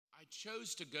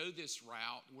chose to go this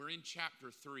route. We're in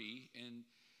chapter 3, and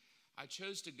I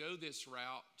chose to go this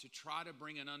route to try to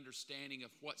bring an understanding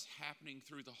of what's happening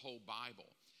through the whole Bible.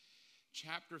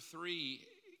 Chapter 3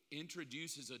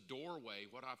 introduces a doorway.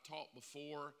 What I've taught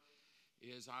before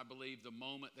is, I believe, the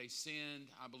moment they sinned,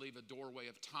 I believe a doorway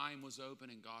of time was open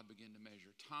and God began to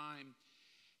measure time.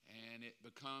 And it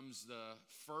becomes the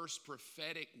first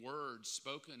prophetic word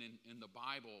spoken in the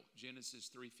Bible, Genesis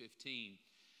 3:15.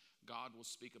 God will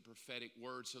speak a prophetic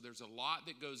word. So there's a lot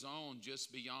that goes on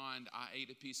just beyond I ate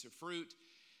a piece of fruit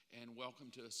and welcome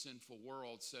to a sinful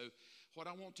world. So what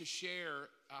I want to share,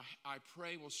 I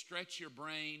pray will stretch your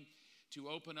brain to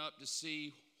open up to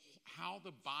see how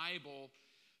the Bible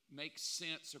makes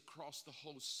sense across the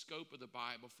whole scope of the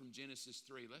Bible from Genesis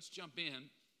 3. Let's jump in.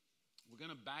 We're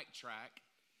going to backtrack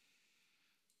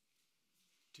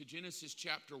to Genesis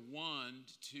chapter 1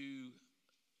 to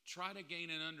try to gain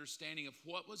an understanding of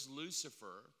what was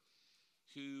Lucifer,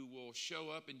 who will show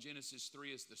up in Genesis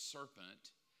 3 as the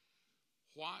serpent.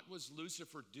 What was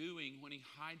Lucifer doing when he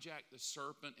hijacked the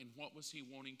serpent, and what was he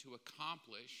wanting to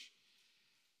accomplish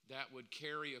that would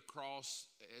carry across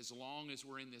as long as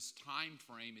we're in this time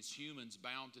frame as humans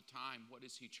bound to time? What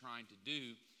is he trying to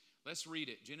do? Let's read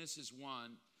it. Genesis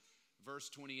 1, verse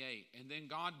 28. And then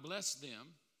God blessed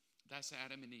them, that's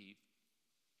Adam and Eve,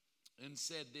 and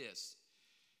said this: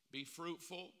 be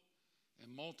fruitful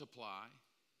and multiply,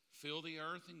 fill the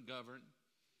earth and govern,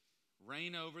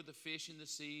 reign over the fish in the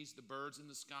seas, the birds in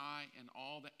the sky, and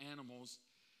all the animals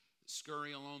that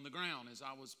scurry along the ground. As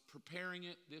I was preparing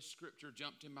it, this scripture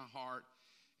jumped in my heart,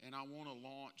 and I want to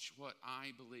launch what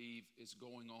I believe is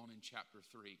going on in chapter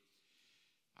 3.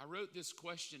 I wrote this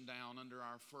question down under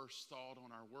our first thought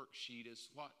on our worksheet: is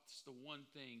what's the one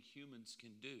thing humans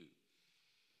can do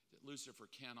that Lucifer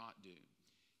cannot do?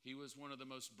 He was one of the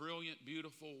most brilliant,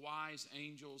 beautiful, wise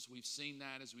angels. We've seen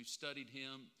that as we've studied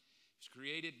him. He was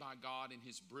created by God in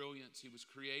his brilliance. He was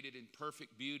created in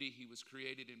perfect beauty. He was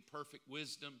created in perfect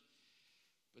wisdom.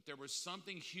 But there was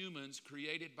something humans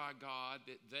created by God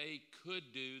that they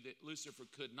could do that Lucifer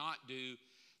could not do,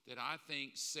 that I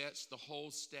think sets the whole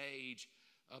stage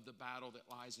of the battle that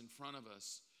lies in front of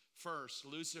us. First,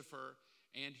 Lucifer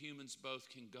and humans both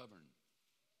can govern.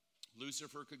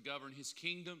 Lucifer could govern his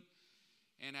kingdom,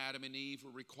 and Adam and Eve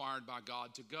were required by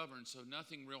God to govern. So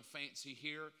nothing real fancy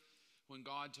here. When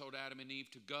God told Adam and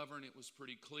Eve to govern, it was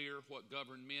pretty clear what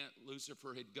govern meant.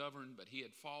 Lucifer had governed, but he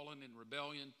had fallen in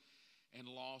rebellion and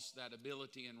lost that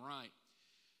ability and right.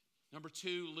 Number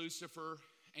two, Lucifer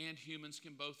and humans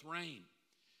can both reign.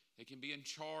 They can be in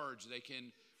charge. They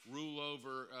can rule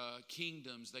over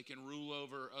kingdoms. They can rule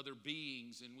over other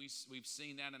beings. And we've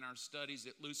seen that in our studies,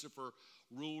 that Lucifer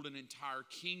ruled an entire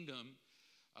kingdom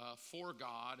for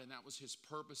God, and that was his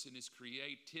purpose and his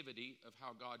creativity of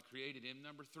how God created him.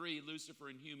 Number three, Lucifer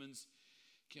and humans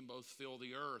can both fill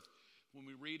the earth. When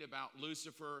we read about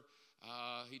Lucifer,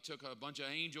 he took a bunch of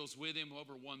angels with him,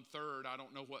 over 1/3. I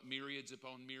don't know what myriads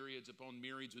upon myriads upon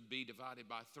myriads would be divided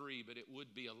by 3, but it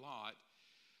would be a lot.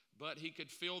 But he could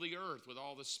fill the earth with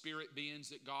all the spirit beings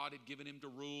that God had given him to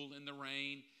rule and to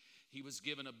reign. He was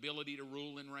given ability to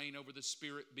rule and reign over the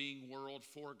spirit being world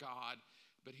for God.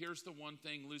 But here's the one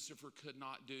thing Lucifer could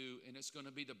not do, and it's going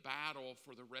to be the battle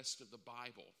for the rest of the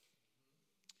Bible.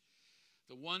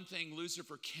 The one thing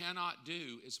Lucifer cannot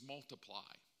do is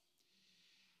multiply.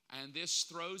 And this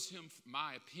throws him,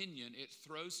 my opinion, it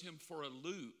throws him for a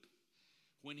loop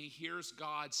when he hears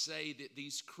God say that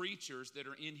these creatures that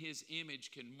are in his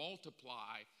image can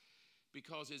multiply,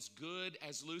 because as good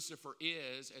as Lucifer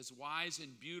is, as wise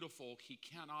and beautiful, he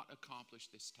cannot accomplish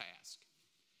this task.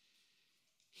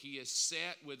 He is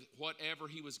set with whatever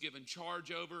he was given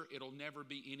charge over. It'll never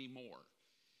be any more.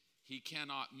 He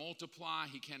cannot multiply.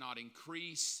 He cannot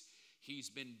increase. He's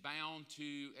been bound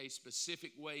to a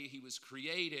specific way he was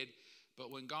created.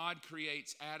 But when God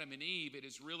creates Adam and Eve, it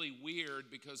is really weird,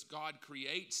 because God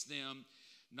creates them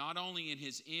not only in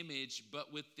his image,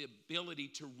 but with the ability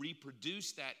to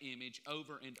reproduce that image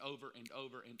over and over and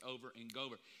over and over and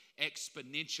over,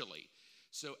 exponentially.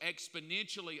 So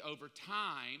exponentially over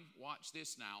time, watch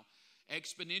this now,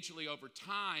 exponentially over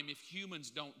time, if humans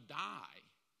don't die,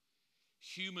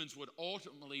 humans would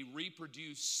ultimately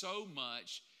reproduce so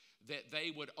much that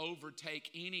they would overtake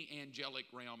any angelic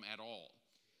realm at all,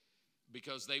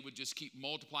 because they would just keep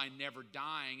multiplying, never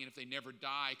dying. And if they never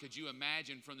die, could you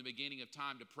imagine from the beginning of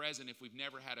time to present, if we've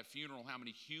never had a funeral, how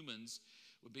many humans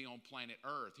would be on planet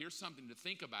Earth? Here's something to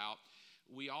think about.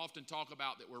 We often talk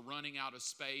about that we're running out of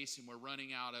space and we're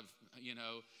running out of,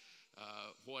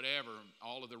 whatever,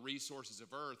 all of the resources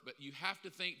of earth. But you have to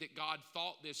think that God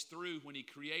thought this through when he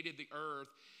created the earth.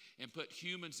 and put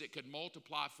humans that could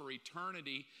multiply for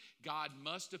eternity, God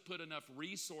must have put enough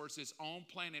resources on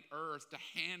planet Earth to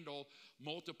handle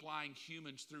multiplying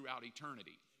humans throughout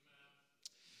eternity.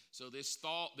 So this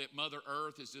thought that Mother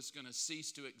Earth is just going to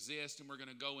cease to exist and we're going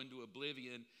to go into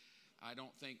oblivion, I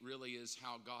don't think really is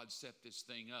how God set this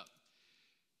thing up.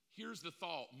 Here's the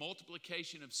thought: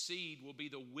 multiplication of seed will be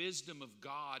the wisdom of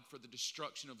God for the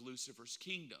destruction of Lucifer's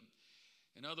kingdom.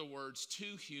 In other words,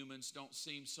 two humans don't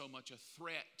seem so much a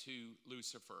threat to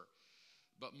Lucifer,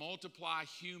 but multiply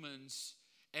humans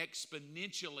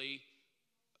exponentially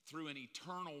through an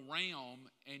eternal realm,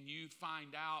 and you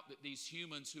find out that these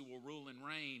humans who will rule and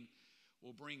reign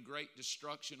will bring great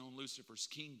destruction on Lucifer's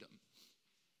kingdom.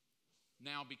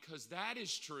 Now, because that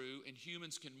is true and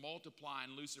humans can multiply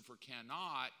and Lucifer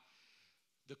cannot,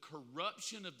 the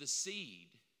corruption of the seed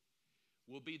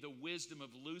will be the wisdom of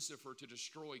Lucifer to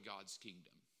destroy God's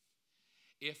kingdom.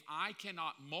 If I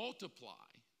cannot multiply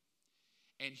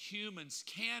and humans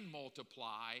can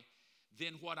multiply,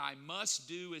 then what I must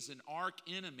do as an arch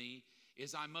enemy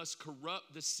is I must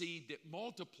corrupt the seed that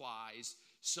multiplies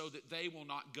so that they will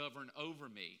not govern over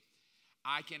me.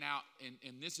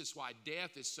 And this is why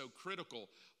death is so critical.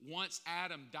 Once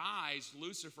Adam dies,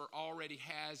 Lucifer already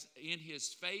has in his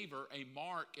favor a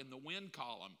mark in the win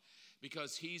column,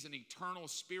 because he's an eternal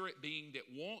spirit being that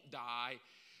won't die.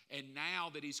 And now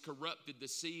that he's corrupted the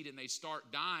seed and they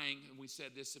start dying, and we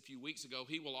said this a few weeks ago,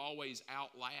 he will always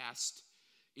outlast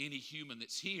any human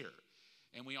that's here.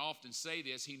 And we often say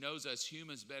this: he knows us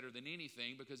humans better than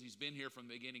anything because he's been here from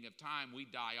the beginning of time. We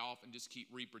die off and just keep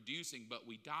reproducing, but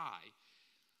we die.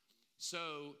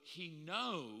 So he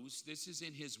knows, this is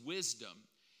in his wisdom,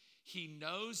 he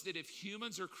knows that if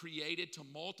humans are created to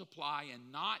multiply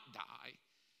and not die,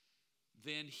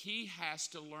 then he has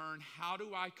to learn, how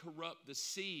do I corrupt the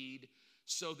seed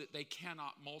so that they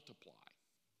cannot multiply?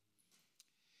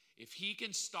 If he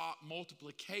can stop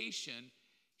multiplication,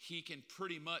 he can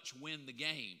pretty much win the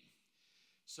game.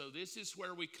 So this is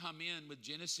where we come in with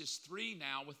Genesis 3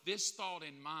 now, with this thought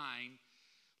in mind.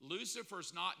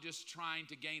 Lucifer's not just trying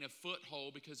to gain a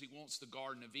foothold because he wants the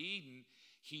Garden of Eden.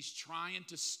 He's trying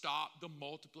to stop the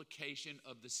multiplication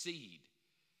of the seed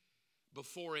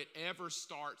before it ever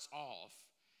starts off.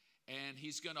 And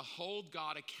he's going to hold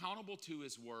God accountable to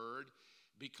his word,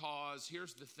 because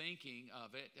here's the thinking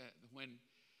of it.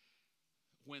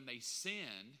 When they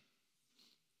sin,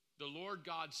 the Lord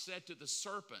God said to the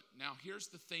serpent, now here's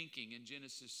the thinking in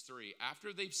Genesis 3.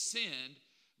 After they've sinned,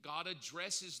 God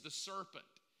addresses the serpent.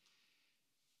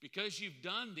 Because you've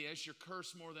done this, you're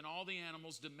cursed more than all the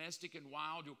animals, domestic and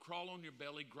wild. You'll crawl on your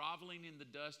belly, groveling in the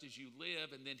dust as you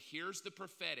live. And then here's the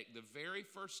prophetic, the very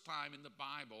first time in the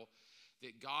Bible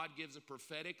that God gives a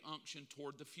prophetic unction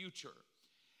toward the future.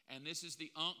 And this is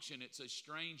the unction. It's a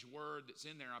strange word that's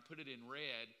in there. I put it in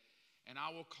red. And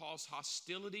I will cause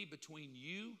hostility between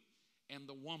you and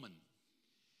the woman.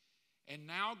 And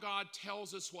now God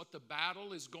tells us what the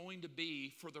battle is going to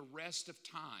be for the rest of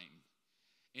time.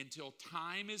 Until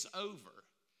time is over,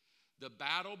 the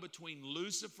battle between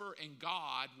Lucifer and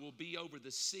God will be over the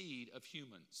seed of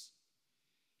humans.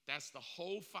 That's the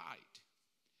whole fight.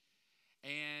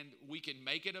 And we can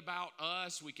make it about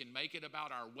us. We can make it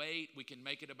about our weight. We can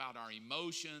make it about our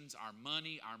emotions, our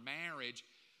money, our marriage.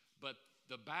 But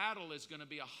the battle is going to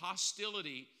be a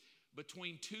hostility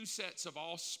between two sets of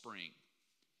offspring.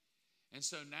 And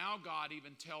so now God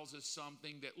even tells us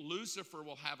something, that Lucifer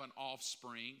will have an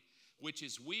offspring, which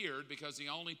is weird because the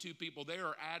only two people there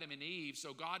are Adam and Eve.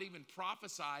 So God even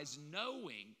prophesies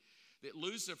knowing that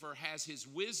Lucifer has his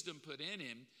wisdom put in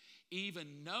him,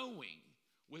 even knowing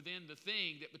within the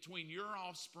thing that between your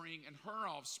offspring and her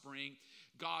offspring,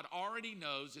 God already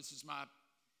knows, this is my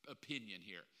opinion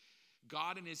here,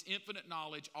 God in his infinite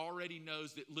knowledge already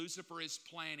knows that Lucifer is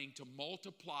planning to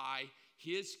multiply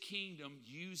his kingdom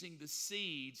using the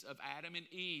seeds of Adam and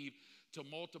Eve to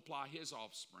multiply his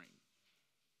offspring.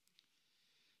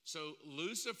 So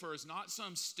Lucifer is not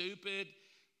some stupid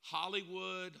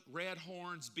Hollywood, red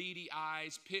horns, beady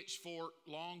eyes, pitchfork,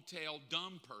 long-tailed,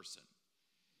 dumb person.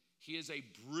 He is a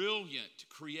brilliant,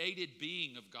 created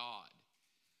being of God.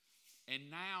 And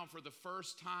now, for the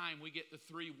first time, we get the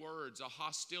three words: a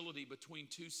hostility between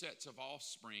two sets of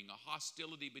offspring, a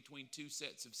hostility between two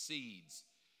sets of seeds.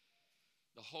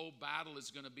 The whole battle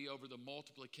is going to be over the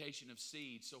multiplication of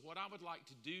seeds. So what I would like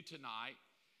to do tonight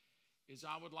is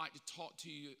I would like to talk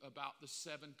to you about the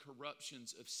 7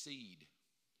 corruptions of seed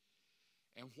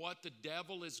and what the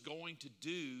devil is going to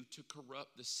do to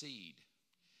corrupt the seed,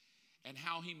 and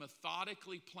how he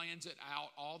methodically plans it out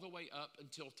all the way up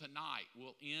until tonight.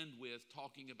 We'll end with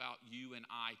talking about you and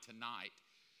I tonight.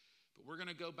 But we're going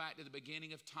to go back to the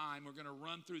beginning of time. We're going to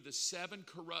run through the 7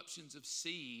 corruptions of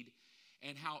seed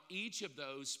and how each of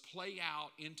those play out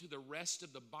into the rest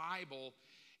of the Bible,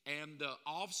 and the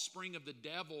offspring of the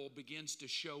devil begins to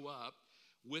show up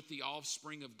with the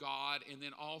offspring of God, and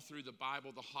then all through the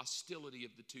Bible, the hostility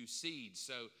of the 2 seeds.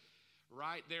 So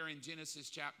right there in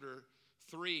Genesis chapter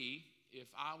 3, if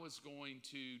I was going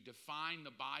to define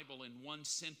the Bible in one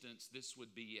sentence, this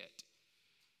would be it.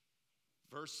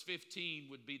 Verse 15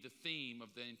 would be the theme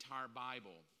of the entire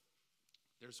Bible.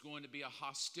 There's going to be a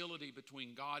hostility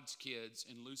between God's kids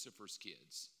and Lucifer's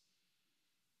kids.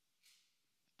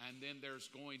 And then there's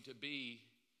going to be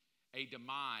a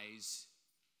demise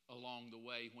along the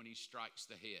way when he strikes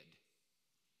the head.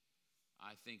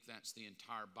 I think that's the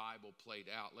entire Bible played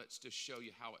out. Let's just show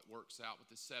you how it works out with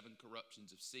the 7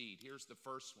 corruptions of seed. Here's the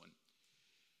first one.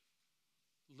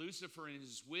 Lucifer, in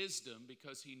his wisdom,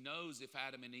 because he knows if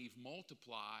Adam and Eve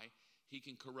multiply, he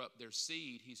can corrupt their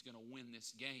seed, he's going to win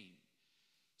this game.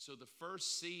 So the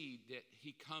first seed that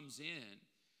he comes in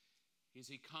is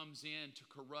he comes in to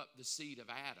corrupt the seed of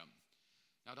Adam.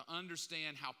 Now, to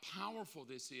understand how powerful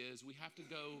this is, we have to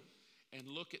go and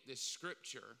look at this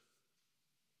scripture.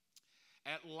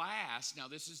 At last, now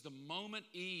this is the moment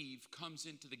Eve comes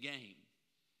into the game.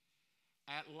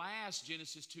 At last,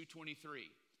 Genesis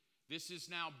 2:23. This is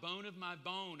now bone of my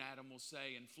bone, Adam will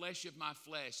say, and flesh of my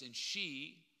flesh. And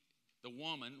she, the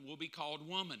woman, will be called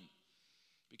woman,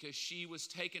 because she was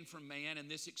taken from man. And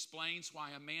this explains why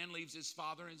a man leaves his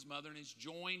father and his mother and is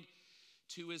joined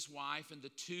to his wife, and the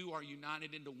 2 are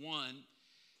united into one.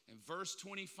 And verse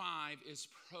 25 is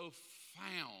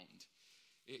profound.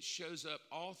 It shows up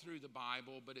all through the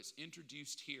Bible, but it's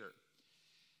introduced here.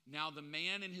 Now the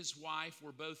man and his wife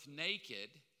were both naked,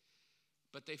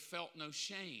 but they felt no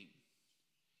shame.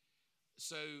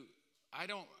 So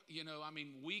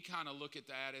we kind of look at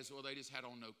that as, well, they just had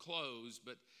on no clothes,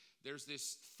 but there's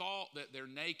this thought that they're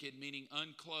naked, meaning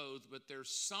unclothed, but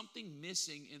there's something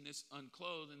missing in this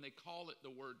unclothed, and they call it the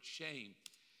word shame.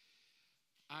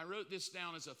 I wrote this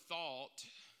down as a thought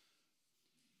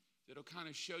that'll kind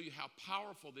of show you how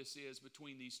powerful this is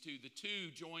between these 2. The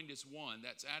 2 joined as one.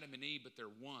 That's Adam and Eve, but they're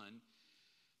one.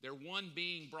 They're one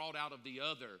being brought out of the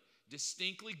other.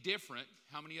 Distinctly different.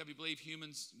 How many of you believe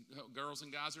humans, girls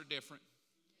and guys, are different?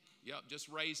 Yep, just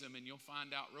raise them and you'll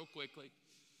find out real quickly.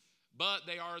 But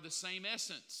they are the same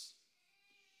essence.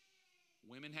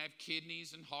 Women have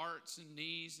kidneys and hearts and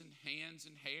knees and hands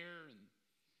and hair,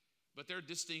 but they're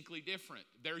distinctly different.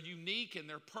 They're unique in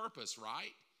their purpose,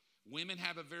 right? Women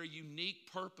have a very unique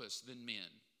purpose than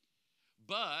men.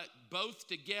 But both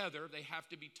together, they have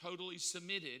to be totally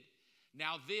submitted.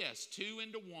 Now this, 2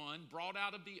 into 1, brought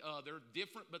out of the other,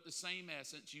 different but the same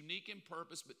essence, unique in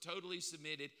purpose but totally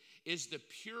submitted, is the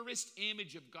purest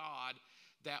image of God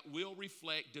that will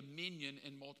reflect dominion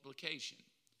and multiplication.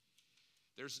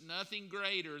 There's nothing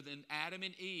greater than Adam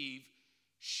and Eve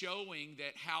showing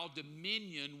that how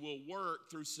dominion will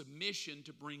work through submission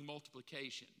to bring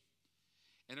multiplication.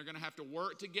 And they're going to have to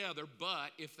work together,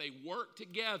 but if they work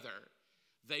together,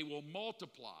 they will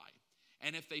multiply.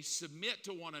 And if they submit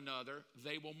to one another,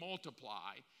 they will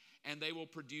multiply, and they will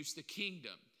produce the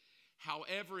kingdom.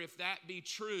 However, if that be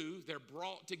true, they're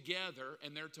brought together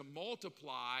and they're to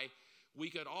multiply.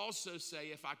 We could also say,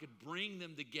 if I could bring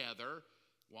them together,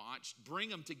 bring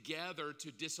them together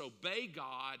to disobey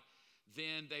God,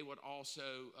 then they would also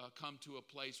come to a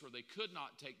place where they could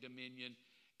not take dominion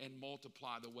and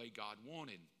multiply the way God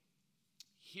wanted.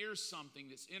 Here's something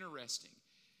that's interesting.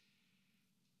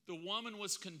 The woman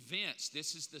was convinced,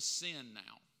 this is the sin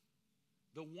now.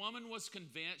 The woman was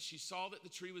convinced, she saw that the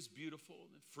tree was beautiful,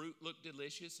 the fruit looked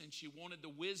delicious, and she wanted the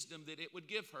wisdom that it would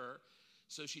give her.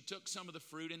 So she took some of the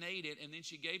fruit and ate it, and then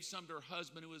she gave some to her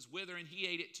husband who was with her, and he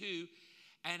ate it too.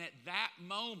 And at that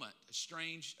moment,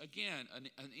 strange, again,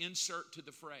 an insert to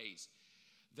the phrase,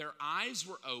 their eyes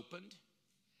were opened.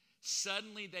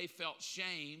 Suddenly they felt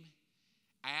shame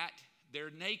at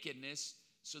their nakedness,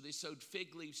 so they sewed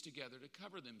fig leaves together to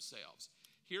cover themselves.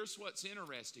 Here's what's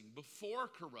interesting. Before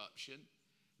corruption,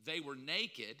 they were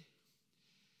naked.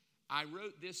 I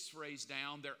wrote this phrase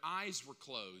down, their eyes were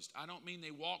closed. I don't mean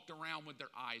they walked around with their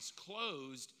eyes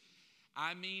closed.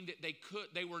 I mean that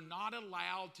they were not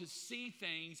allowed to see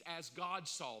things as God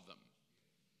saw them.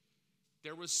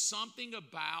 There was something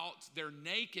about their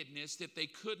nakedness that they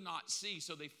could not see,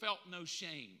 so they felt no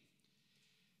shame.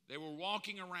 They were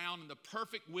walking around in the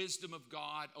perfect wisdom of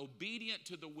God, obedient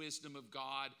to the wisdom of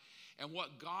God. And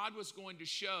what God was going to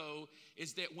show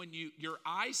is that when your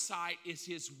eyesight is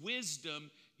His wisdom,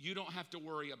 you don't have to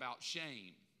worry about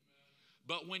shame.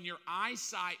 But when your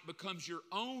eyesight becomes your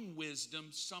own wisdom,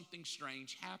 something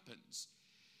strange happens.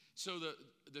 So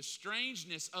the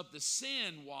strangeness of the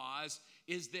sin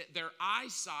is that their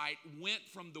eyesight went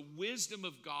from the wisdom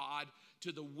of God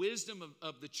to the wisdom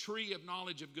of the tree of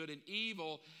knowledge of good and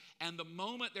evil. And the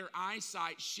moment their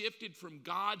eyesight shifted from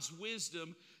God's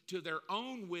wisdom to their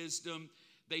own wisdom,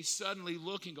 they suddenly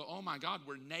look and go, oh my God,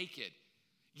 we're naked.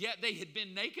 Yet they had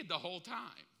been naked the whole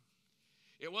time.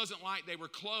 It wasn't like they were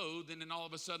clothed and then all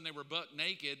of a sudden they were buck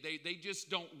naked. They just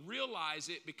don't realize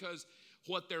it because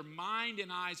what their mind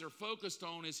and eyes are focused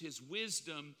on is his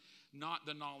wisdom, not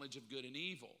the knowledge of good and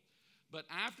evil. But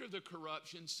after the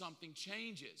corruption, something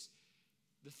changes.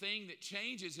 The thing that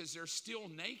changes is they're still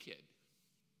naked.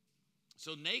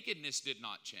 So nakedness did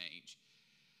not change.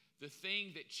 The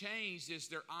thing that changed is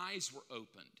their eyes were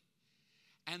opened.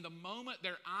 And the moment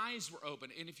their eyes were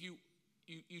opened, and if you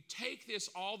take this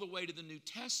all the way to the New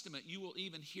Testament, you will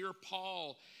even hear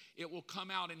Paul, it will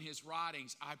come out in his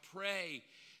writings, I pray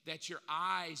that your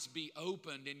eyes be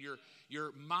opened and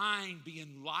your mind be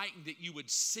enlightened, that you would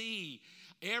see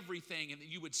everything and that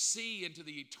you would see into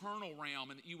the eternal realm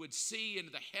and that you would see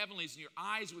into the heavenlies and your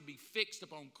eyes would be fixed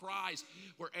upon Christ,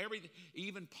 where everything,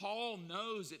 even Paul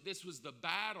knows that this was the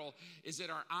battle, is that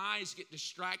our eyes get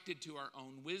distracted to our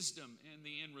own wisdom, and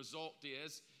the end result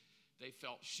is they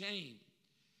felt shame.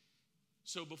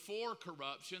 So before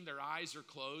corruption, their eyes are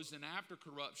closed, and after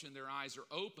corruption, their eyes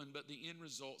are open, but the end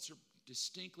results are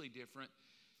distinctly different.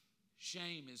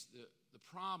 Shame is the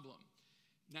problem.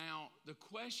 Now, the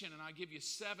question, and I give you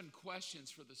 7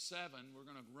 questions for the 7, we're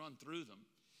going to run through them.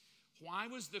 Why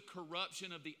was the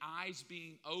corruption of the eyes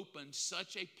being opened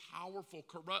such a powerful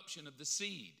corruption of the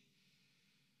seed?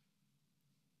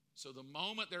 So the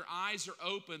moment their eyes are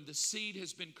opened, the seed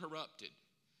has been corrupted.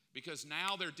 Because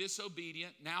now they're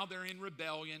disobedient, now they're in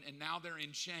rebellion, and now they're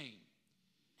in shame.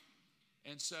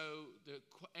 And so the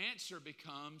answer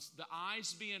becomes the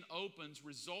eyes being opened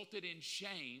resulted in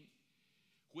shame,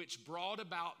 which brought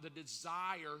about the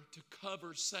desire to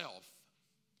cover self.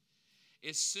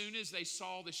 As soon as they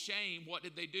saw the shame, what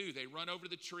did they do? They run over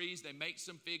the trees, they make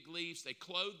some fig leaves, they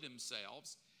clothe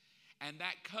themselves. And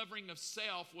that covering of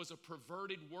self was a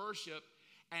perverted worship.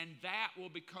 And that will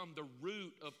become the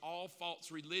root of all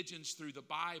false religions through the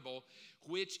Bible,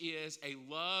 which is a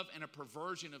love and a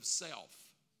perversion of self.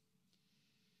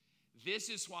 This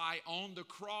is why on the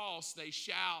cross they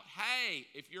shout, hey,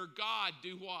 if you're God,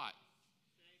 do what?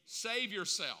 Save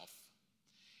yourself.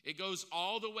 It goes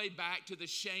all the way back to the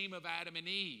shame of Adam and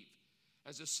Eve.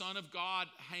 As the Son of God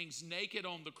hangs naked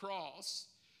on the cross,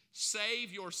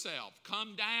 save yourself.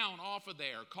 Come down off of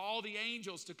there. Call the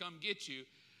angels to come get you.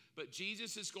 But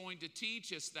Jesus is going to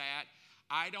teach us that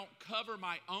I don't cover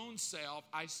my own self,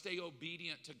 I stay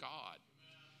obedient to God.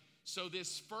 So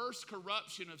this first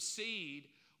corruption of seed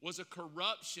was a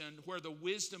corruption where the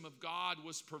wisdom of God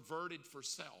was perverted for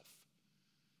self.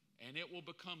 And it will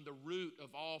become the root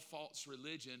of all false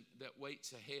religion that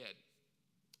waits ahead.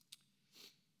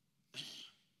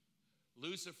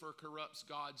 Lucifer corrupts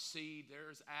God's seed.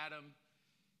 There's Adam.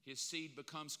 His seed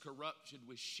becomes corrupted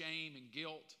with shame and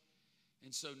guilt.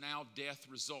 And so now death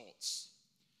results.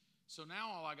 So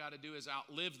now all I got to do is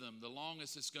outlive them. The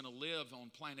longest it's going to live on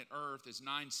planet Earth is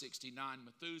 969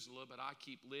 Methuselah, but I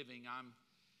keep living.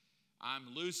 I'm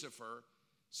Lucifer.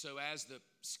 So as the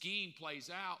scheme plays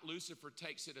out, Lucifer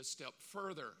takes it a step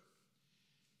further.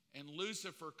 And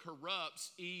Lucifer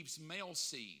corrupts Eve's male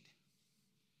seed.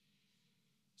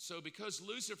 So because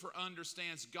Lucifer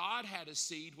understands God had a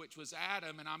seed, which was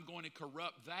Adam, and I'm going to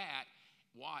corrupt that,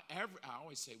 I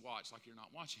always say watch like you're not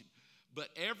watching. But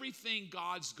everything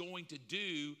God's going to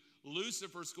do,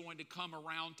 Lucifer's going to come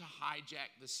around to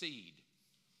hijack the seed.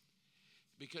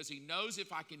 Because he knows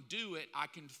if I can do it, I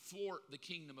can thwart the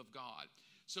kingdom of God.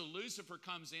 So Lucifer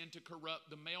comes in to corrupt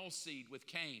the male seed with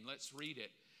Cain. Let's read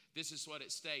it. This is what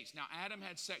it states. Now Adam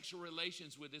had sexual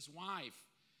relations with his wife.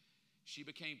 She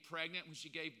became pregnant. When she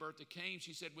gave birth to Cain,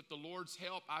 she said, with the Lord's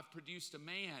help, I've produced a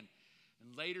man.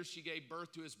 And later she gave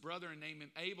birth to his brother and named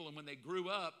him Abel. And when they grew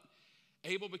up,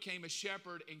 Abel became a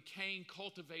shepherd and Cain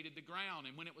cultivated the ground.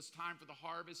 And when it was time for the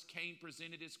harvest, Cain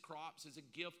presented his crops as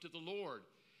a gift to the Lord.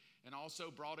 And also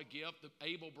brought a gift.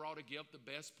 Abel brought a gift, the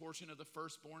best portion of the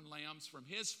firstborn lambs from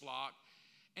his flock.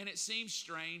 And it seems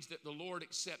strange that the Lord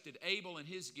accepted Abel and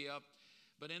his gift,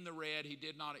 but in the red he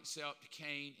did not accept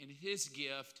Cain and his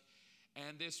gift.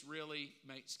 And this really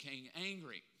makes Cain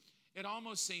angry. It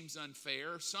almost seems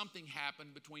unfair. Something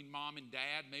happened between mom and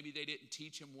dad. Maybe they didn't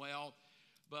teach him well.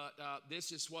 But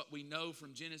this is what we know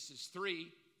from Genesis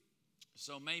 3.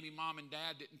 So maybe mom and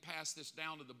dad didn't pass this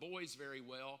down to the boys very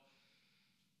well.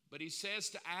 But he says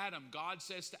to Adam, God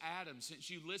says to Adam, since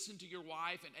you listened to your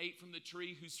wife and ate from the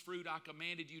tree whose fruit I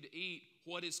commanded you to eat,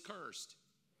 what is cursed?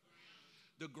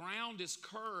 The ground is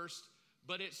cursed,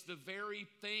 but it's the very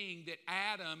thing that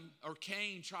Adam or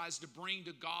Cain tries to bring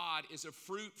to God is a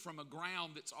fruit from a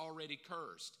ground that's already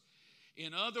cursed.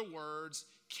 In other words,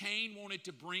 Cain wanted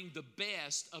to bring the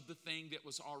best of the thing that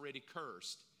was already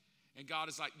cursed. And God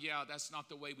is like, yeah, that's not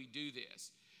the way we do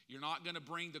this. You're not going to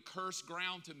bring the cursed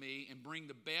ground to me and bring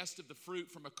the best of the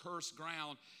fruit from a cursed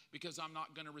ground, because I'm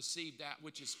not going to receive that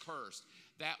which is cursed.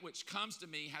 That which comes to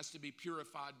me has to be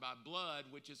purified by blood,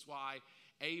 which is why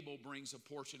Abel brings a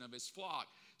portion of his flock.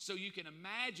 So you can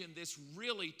imagine this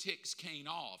really ticks Cain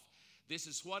off. This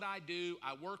is what I do.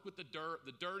 I work with the dirt.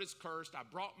 The dirt is cursed. I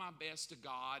brought my best to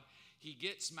God. He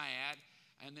gets mad,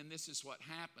 and then this is what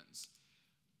happens.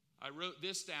 I wrote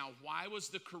this down. Why was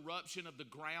the corruption of the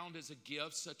ground as a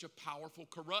gift such a powerful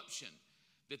corruption?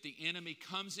 That the enemy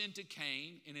comes into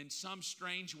Cain, and in some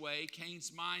strange way,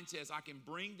 Cain's mind says, I can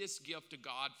bring this gift to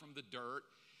God from the dirt.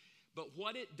 But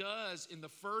what it does in the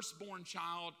firstborn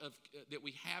child that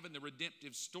we have in the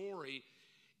redemptive story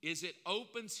is it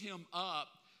opens him up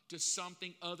to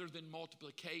something other than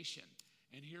multiplication.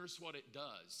 And here's what it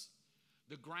does.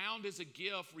 The ground as a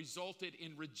gift resulted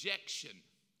in rejection,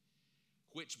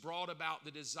 which brought about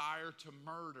the desire to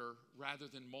murder rather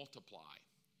than multiply.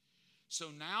 So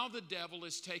now the devil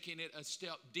is taking it a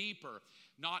step deeper.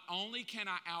 Not only can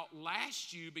I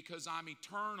outlast you because I'm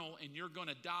eternal and you're going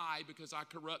to die because I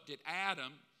corrupted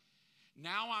Adam,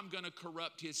 now I'm going to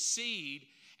corrupt his seed,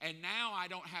 and now I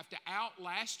don't have to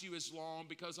outlast you as long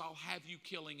because I'll have you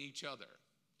killing each other.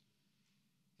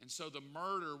 And so the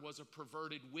murder was a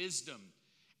perverted wisdom.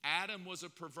 Adam was a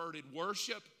perverted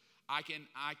worship. I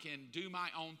can do my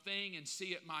own thing and see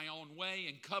it my own way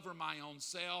and cover my own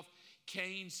self.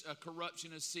 Cain's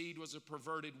corruption of seed was a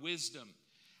perverted wisdom.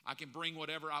 I can bring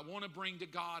whatever I want to bring to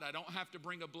God. I don't have to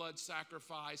bring a blood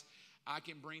sacrifice. I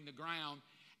can bring the ground.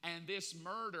 And this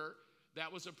murder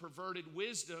that was a perverted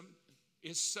wisdom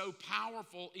is so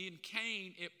powerful in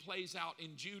Cain, it plays out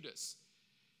in Judas.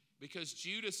 Because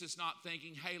Judas is not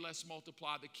thinking, hey, let's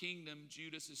multiply the kingdom.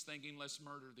 Judas is thinking, let's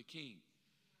murder the king.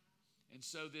 And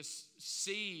so this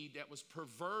seed that was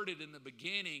perverted in the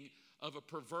beginning of a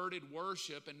perverted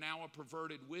worship and now a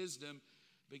perverted wisdom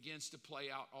begins to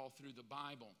play out all through the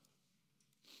Bible.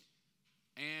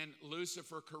 And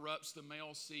Lucifer corrupts the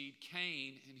male seed,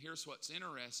 Cain. And here's what's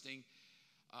interesting.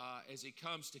 As he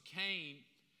comes to Cain,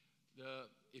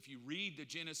 if you read the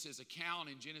Genesis account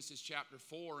in Genesis chapter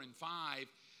 4 and 5,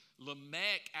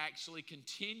 Lamech actually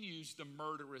continues the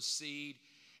murderous seed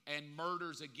and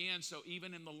murders again. So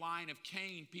even in the line of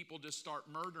Cain, people just start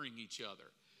murdering each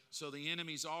other. So the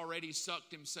enemy's already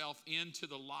sucked himself into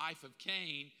the life of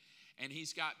Cain, and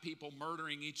he's got people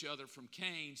murdering each other from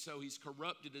Cain. So he's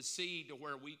corrupted a seed to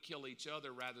where we kill each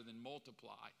other rather than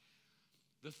multiply.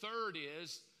 The third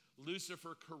is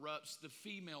Lucifer corrupts the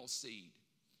female seed.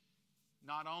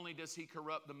 Not only does he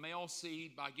corrupt the male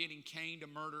seed by getting Cain to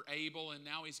murder Abel, and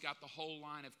now he's got the whole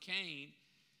line of Cain,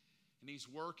 and he's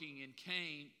working in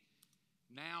Cain.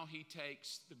 Now he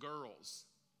takes the girls.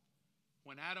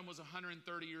 When Adam was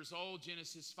 130 years old,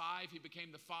 Genesis 5, he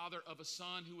became the father of a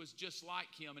son who was just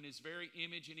like him in his very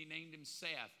image, and he named him Seth.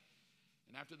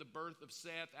 And after the birth of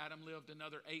Seth, Adam lived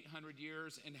another 800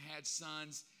 years and had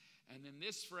sons. And then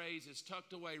this phrase is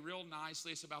tucked away real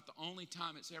nicely. It's about the only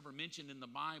time it's ever mentioned in the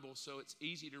Bible, so it's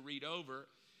easy to read over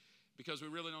because we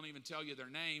really don't even tell you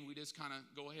their name. We just kind of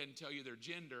go ahead and tell you their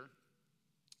gender.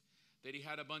 That he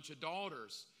had a bunch of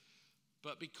daughters.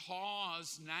 But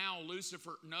because now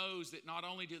Lucifer knows that not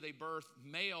only do they birth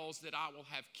males that I will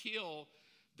have kill,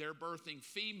 they're birthing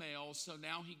females, so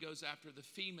now he goes after the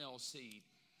female seed.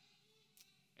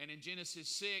 And in Genesis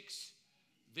 6,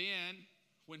 then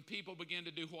when people begin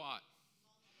to do what?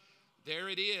 There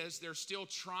it is. They're still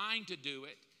trying to do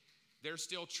it. They're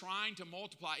still trying to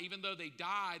multiply. Even though they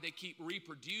die, they keep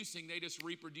reproducing. They just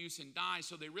reproduce and die.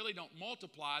 So they really don't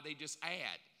multiply. They just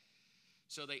add.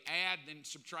 So they add, then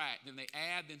subtract. Then they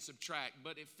add, then subtract.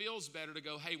 But it feels better to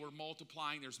go, hey, we're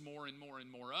multiplying. There's more and more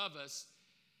and more of us.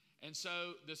 And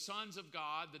so the sons of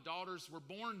God, the daughters were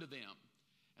born to them.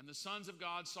 And the sons of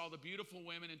God saw the beautiful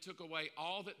women and took away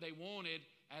all that they wanted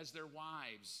as their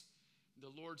wives. The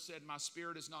Lord said, my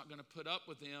spirit is not going to put up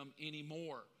with them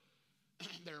anymore.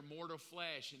 They're mortal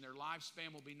flesh, and their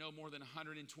lifespan will be no more than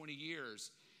 120 years.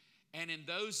 And in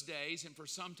those days, and for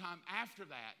some time after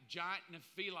that, giant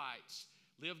Nephilites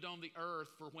lived on the earth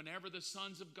for whenever the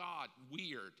sons of God,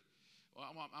 weird.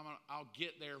 Well, I'll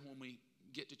get there when we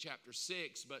get to chapter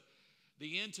 6, but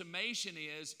the intimation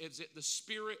is that the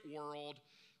spirit world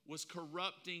was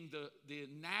corrupting the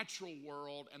natural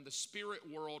world, and the spirit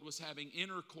world was having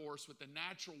intercourse with the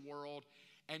natural world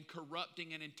and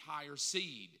corrupting an entire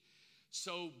seed.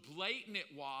 So blatant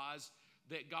it was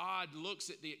that God looks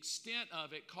at the extent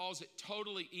of it, calls it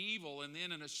totally evil, and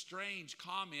then in a strange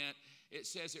comment, it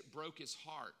says it broke his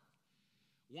heart.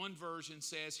 One version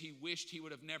says he wished he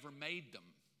would have never made them.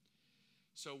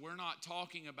 So we're not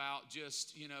talking about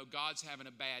just, God's having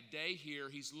a bad day here.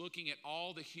 He's looking at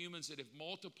all the humans that have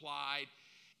multiplied,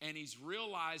 and he's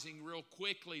realizing real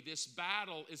quickly this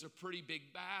battle is a pretty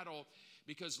big battle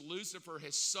because Lucifer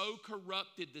has so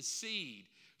corrupted the seed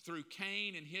through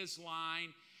Cain and his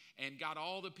line and got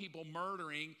all the people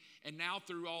murdering, and now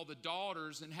through all the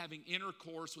daughters and having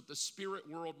intercourse with the spirit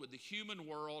world, with the human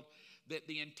world, that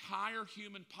the entire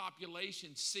human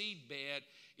population seedbed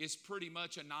is pretty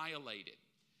much annihilated.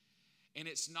 And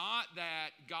it's not that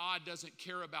God doesn't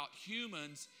care about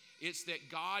humans, it's that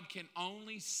God can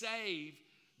only save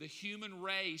the human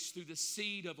race through the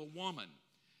seed of a woman.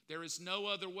 There is no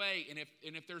other way. And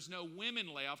if there's no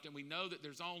women left, and we know that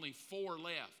there's only 4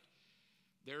 left,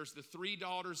 there's the 3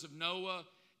 daughters of Noah,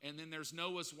 and then there's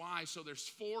Noah's wife. So there's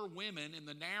 4 women in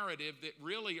the narrative that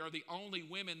really are the only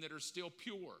women that are still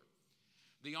pure.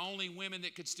 The only women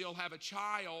that could still have a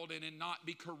child and not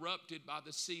be corrupted by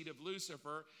the seed of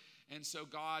Lucifer. And so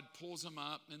God pulls them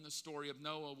up in the story of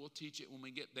Noah. We'll teach it when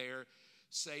we get there.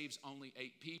 Saves only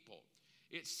 8 people.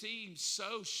 It seems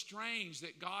so strange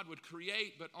that God would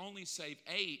create but only save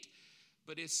 8.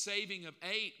 But his saving of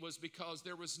 8 was because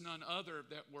there was none other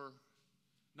that were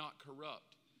not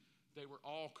corrupt. They were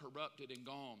all corrupted and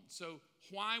gone. So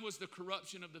why was the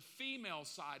corruption of the female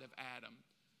side of Adam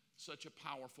such a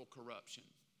powerful corruption?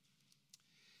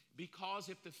 Because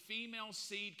if the female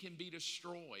seed can be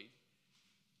destroyed,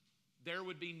 there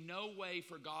would be no way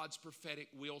for God's prophetic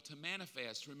will to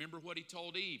manifest. Remember what he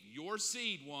told Eve, your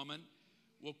seed, woman,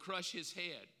 will crush his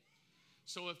head.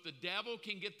 So if the devil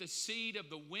can get the seed of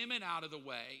the women out of the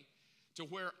way to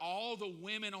where all the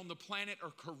women on the planet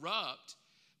are corrupt,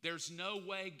 there's no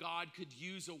way God could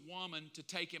use a woman to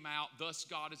take him out. Thus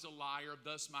God is a liar.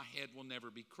 Thus my head will never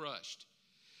be crushed.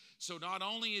 So not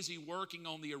only is he working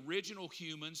on the original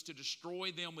humans to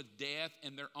destroy them with death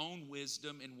and their own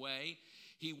wisdom and way,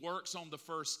 he works on the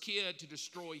first kid to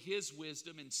destroy his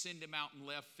wisdom and send him out in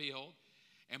left field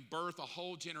and birth a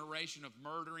whole generation of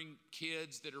murdering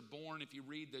kids that are born. If you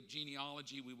read the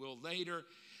genealogy, we will later.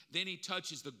 Then he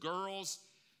touches the girls.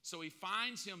 So he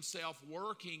finds himself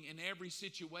working in every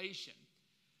situation.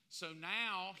 So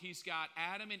now he's got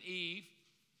Adam and Eve.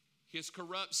 His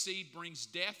corrupt seed brings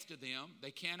death to them. They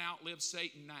can't outlive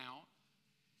Satan now.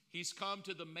 He's come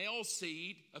to the male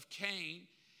seed of Cain,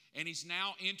 and he's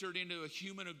now entered into a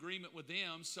human agreement with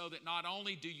them so that not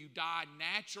only do you die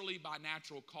naturally by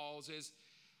natural causes,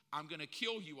 I'm going to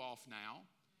kill you off now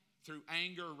through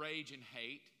anger, rage, and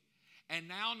hate. And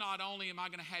now not only am I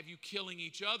going to have you killing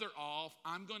each other off,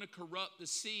 I'm going to corrupt the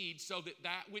seed so that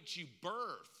that which you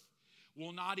birth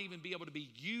will not even be able to be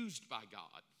used by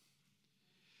God.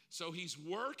 So he's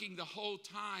working the whole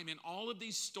time. In all of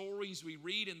these stories we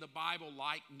read in the Bible,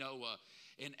 like Noah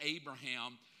and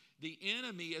Abraham, the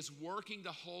enemy is working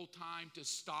the whole time to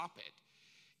stop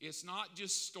it. It's not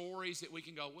just stories that we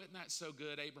can go, wasn't that so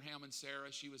good, Abraham and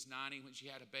Sarah? She was 90 when she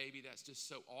had a baby. That's just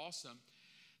so awesome.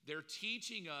 They're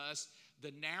teaching us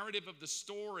the narrative of the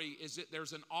story is that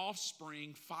there's an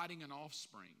offspring fighting an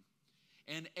offspring.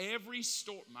 And every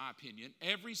story, in my opinion,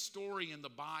 every story in the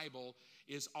Bible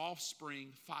is offspring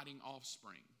fighting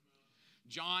offspring.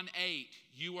 John 8,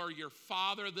 you are your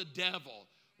father the devil.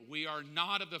 We are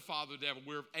not of the father the devil.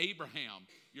 We're of Abraham.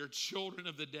 You're children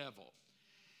of the devil.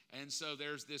 And so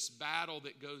there's this battle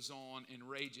that goes on and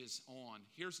rages on.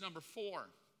 Here's number 4.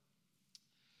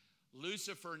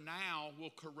 Lucifer now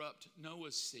will corrupt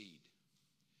Noah's seed.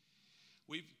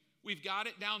 We've got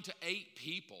it down to 8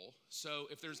 people. So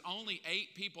if there's only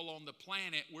 8 people on the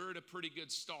planet, we're at a pretty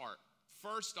good start.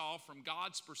 First off, from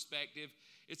God's perspective,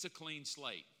 it's a clean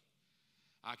slate.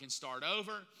 I can start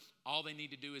over. All they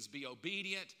need to do is be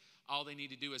obedient. All they need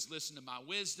to do is listen to my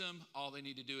wisdom. All they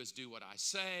need to do is do what I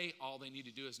say. All they need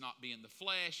to do is not be in the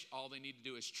flesh. All they need to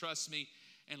do is trust me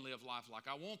and live life like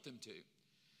I want them to.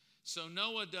 So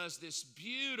Noah does this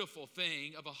beautiful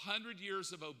thing of 100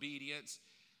 years of obedience,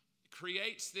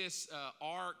 creates this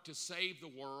ark to save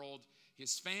the world.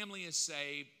 His family is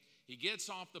saved. He gets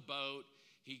off the boat.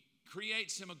 He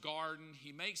creates him a garden.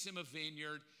 He makes him a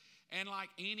vineyard. And like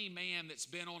any man that's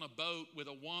been on a boat with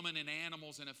a woman and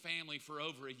animals and a family for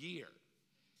over a year,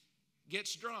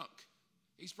 gets drunk.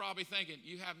 He's probably thinking,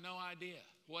 you have no idea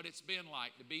what it's been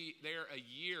like to be there a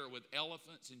year with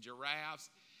elephants and giraffes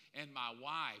and my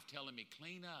wife telling me,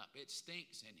 clean up, it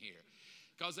stinks in here.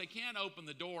 Because they can't open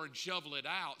the door and shovel it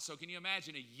out. So can you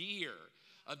imagine a year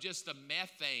of just the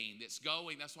methane that's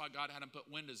going. That's why God had them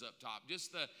put windows up top.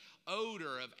 Just the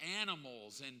odor of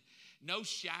animals and no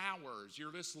showers.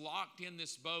 You're just locked in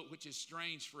this boat, which is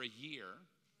strange for a year.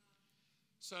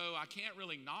 So I can't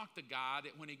really knock the guy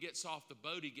that when he gets off the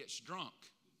boat, he gets drunk.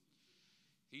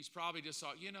 He's probably just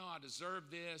thought, I deserve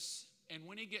this. And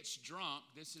when he gets drunk,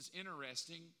 this is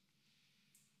interesting.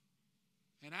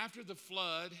 And after the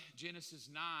flood, Genesis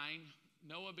 9,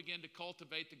 Noah began to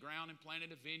cultivate the ground and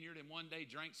planted a vineyard, and one day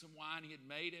drank some wine he had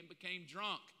made and became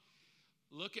drunk.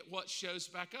 Look at what shows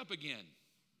back up again.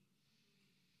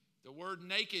 The word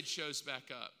naked shows back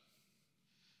up.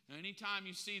 Now, anytime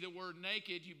you see the word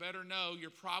naked, you better know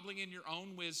you're probably in your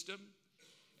own wisdom,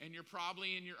 and you're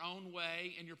probably in your own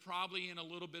way, and you're probably in a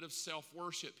little bit of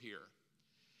self-worship here.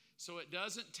 So it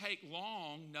doesn't take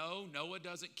long. No, Noah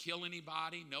doesn't kill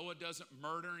anybody. Noah doesn't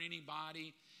murder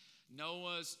anybody.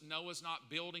 Noah's not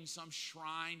building some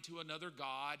shrine to another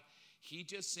god. He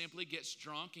just simply gets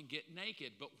drunk and get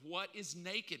naked. But what is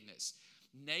nakedness?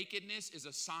 Nakedness is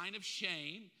a sign of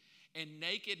shame, and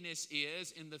nakedness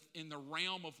is, in the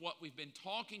realm of what we've been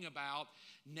talking about,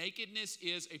 nakedness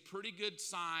is a pretty good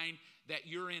sign that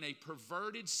you're in a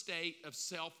perverted state of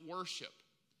self-worship.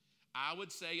 I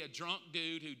would say a drunk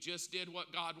dude who just did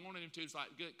what God wanted him to is like,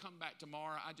 good, come back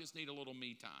tomorrow. I just need a little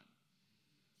me time.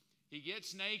 He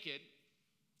gets naked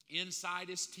inside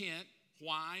his tent.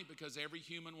 Why? Because every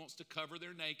human wants to cover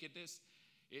their nakedness.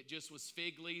 It just was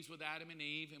fig leaves with Adam and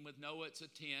Eve, and with Noah it's a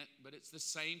tent, but it's the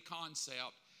same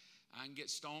concept. I can get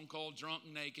stone cold drunk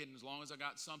and naked, and as long as I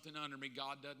got something under me,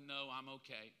 God doesn't know, I'm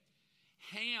okay.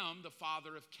 Ham, the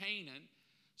father of Canaan,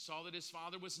 saw that his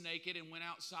father was naked and went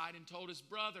outside and told his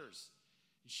brothers.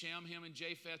 And Shem, Ham, and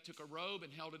Japheth took a robe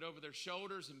and held it over their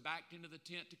shoulders and backed into the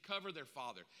tent to cover their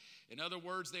father. In other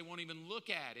words, they won't even look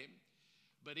at him.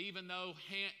 But even though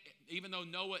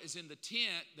Noah is in the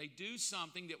tent, they do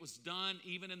something that was done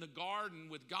even in the garden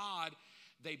with God.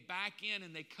 They back in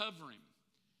and they cover him.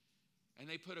 And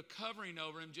they put a covering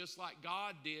over him just like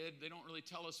God did. They don't really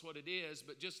tell us what it is,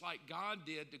 but just like God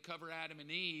did to cover Adam and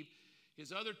Eve,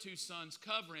 his other two sons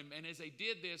cover him. And as they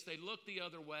did this, they looked the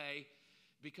other way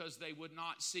because they would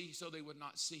not see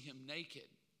him naked.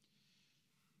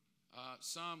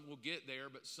 Some will get there,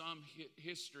 but some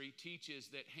history teaches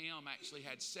that Ham actually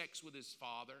had sex with his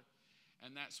father,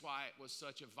 and that's why it was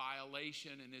such a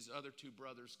violation, and his other two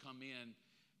brothers come in.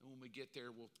 And when we get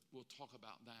there, we'll talk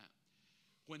about that.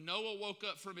 When Noah woke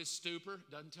up from his stupor,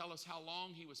 doesn't tell us how long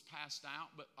he was passed out,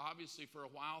 but obviously for a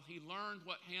while, he learned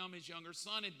what Ham, his younger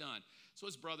son, had done. So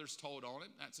his brothers told on him.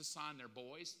 That's a sign they're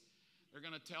boys. They're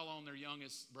going to tell on their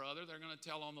youngest brother. They're going to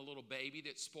tell on the little baby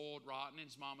that's spoiled rotten and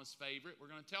his mama's favorite. We're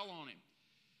going to tell on him.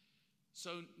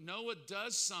 So Noah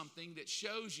does something that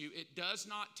shows you it does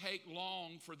not take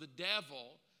long for the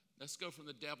devil. Let's go from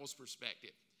the devil's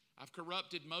perspective. I've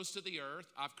corrupted most of the earth.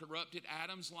 I've corrupted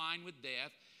Adam's line with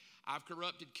death. I've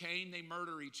corrupted Cain. They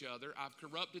murder each other. I've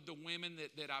corrupted the women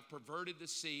that I've perverted the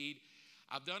seed.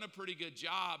 I've done a pretty good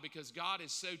job because God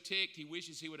is so ticked, he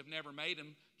wishes he would have never made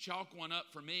them. Chalk one up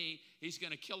for me. He's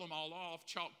going to kill them all off.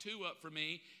 Chalk two up for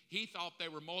me. He thought they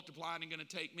were multiplying and going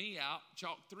to take me out.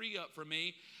 Chalk three up for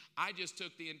me. I just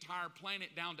took the entire planet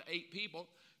down to 8 people.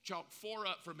 Chalk 4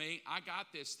 up for me. I got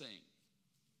this thing.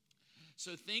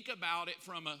 So think about it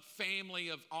from a family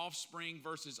of offspring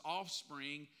versus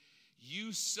offspring.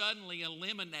 You suddenly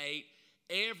eliminate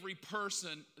every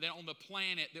person that on the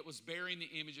planet that was bearing the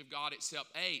image of God except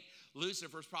 8.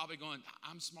 Lucifer's probably going,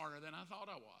 I'm smarter than I thought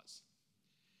I was.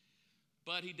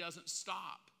 But he doesn't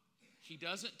stop. He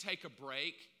doesn't take a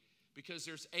break because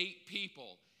there's 8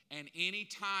 people. And any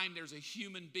time there's a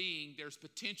human being, there's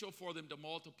potential for them to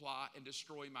multiply and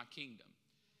destroy my kingdom.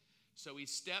 So he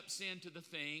steps into the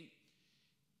thing.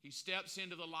 He steps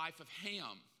into the life of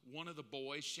Ham, one of the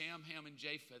boys, Shem, Ham, and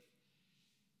Japheth.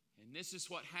 And this is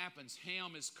what happens.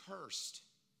 Ham is cursed.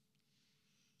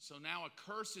 So now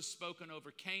a curse is spoken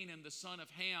over Canaan, the son of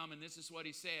Ham, and this is what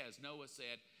he says. Noah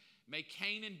said, may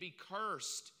Canaan be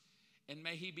cursed, and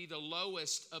may he be the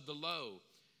lowest of the low.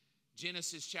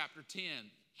 Genesis chapter 10.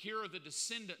 Here are the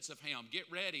descendants of Ham. Get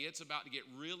ready. It's about to get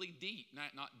really deep.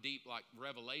 Not deep like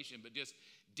Revelation, but just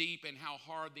deep in how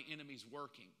hard the enemy's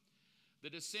working. The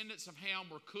descendants of Ham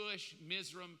were Cush,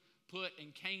 Mizraim, Put,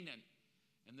 and Canaan.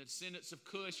 And the descendants of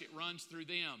Cush, it runs through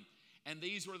them. And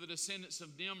these were the descendants of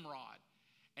Nimrod.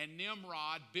 And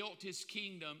Nimrod built his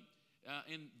kingdom,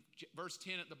 in verse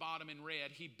 10 at the bottom in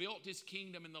red, he built his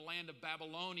kingdom in the land of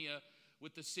Babylonia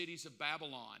with the cities of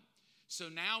Babylon. So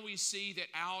now we see that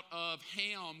out of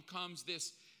Ham comes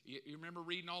this, you remember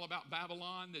reading all about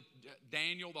Babylon?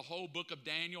 Daniel, the whole book of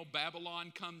Daniel,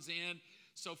 Babylon comes in.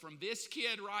 So from this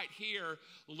kid right here,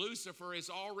 Lucifer is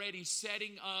already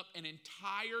setting up an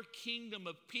entire kingdom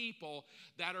of people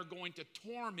that are going to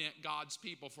torment God's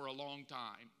people for a long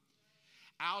time.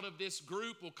 Out of this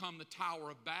group will come the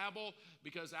Tower of Babel,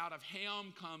 because out of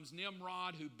Ham comes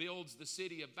Nimrod, who builds the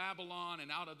city of Babylon,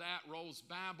 and out of that rolls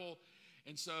Babel.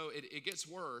 And so it gets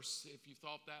worse, if you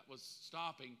thought that was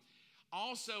stopping.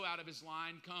 Also out of his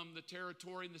line come the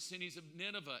territory and the cities of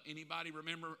Nineveh. Anybody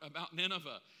remember about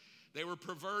Nineveh? They were a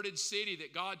perverted city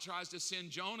that God tries to send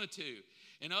Jonah to.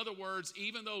 In other words,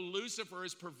 even though Lucifer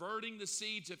is perverting the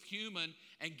seeds of human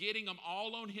and getting them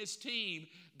all on his team,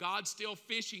 God's still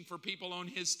fishing for people on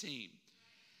his team.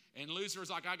 And Lucifer's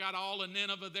like, I got all of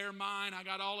Nineveh, they're mine. I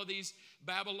got all of these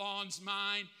Babylon's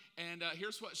mine. And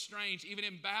here's what's strange. Even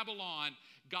in Babylon,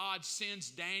 God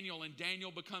sends Daniel, and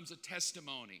Daniel becomes a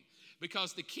testimony.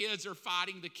 Because the kids are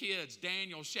fighting the kids.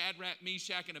 Daniel, Shadrach,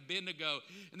 Meshach, and Abednego.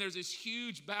 And there's this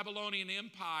huge Babylonian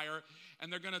empire.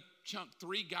 And they're going to chunk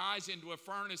 3 guys into a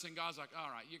furnace. And God's like,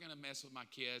 all right, you're going to mess with my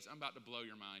kids. I'm about to blow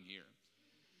your mind here.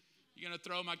 You're going to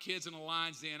throw my kids in the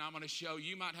lion's den. I'm going to show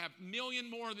you might have a million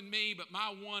more than me, but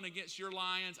my one against your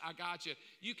lions, I got you.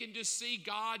 You can just see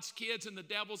God's kids and the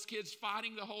devil's kids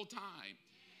fighting the whole time.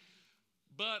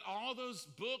 But all those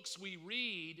books we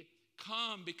read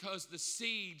come because the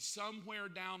seed somewhere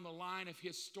down the line of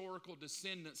historical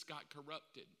descendants got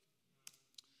corrupted.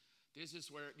 This is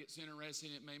where it gets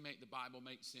interesting. It may make the Bible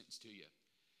make sense to you.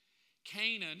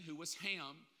 Canaan, who was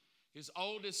Ham, his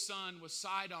oldest son was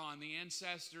Sidon, the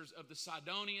ancestors of the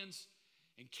Sidonians,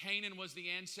 and Canaan was the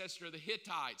ancestor of the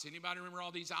Hittites. Anybody remember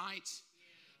all these ites?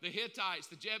 The Hittites,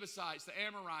 the Jebusites, the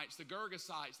Amorites, the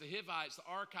Girgasites, the Hivites, the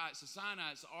Arkites, the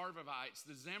Sinites, the Arvavites,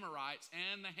 the Zemarites,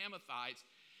 and the Hamathites.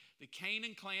 The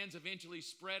Canaan clans eventually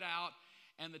spread out,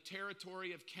 and the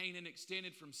territory of Canaan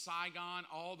extended from Saigon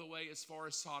all the way as far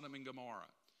as Sodom and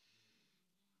Gomorrah.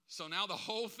 So now the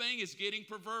whole thing is getting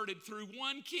perverted through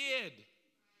one kid.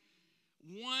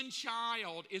 One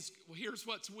child is, here's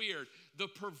what's weird. The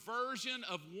perversion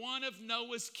of one of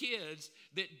Noah's kids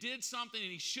that did something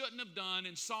that he shouldn't have done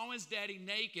and saw his daddy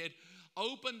naked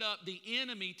opened up the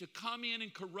enemy to come in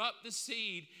and corrupt the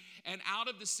seed. And out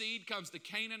of the seed comes the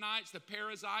Canaanites, the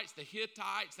Perizzites, the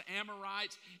Hittites, the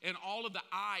Amorites, and all of the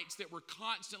ites that were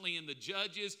constantly in the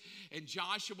Judges and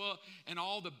Joshua and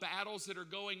all the battles that are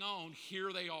going on.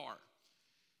 Here they are,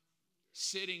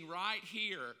 sitting right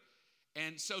here.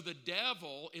 And so the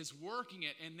devil is working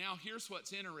it. And now here's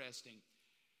what's interesting.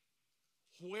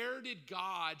 Where did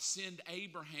God send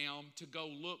Abraham to go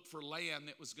look for land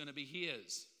that was going to be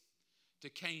his? To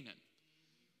Canaan.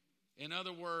 In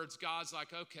other words, God's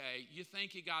like, okay, you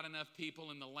think you got enough people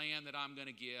in the land that I'm going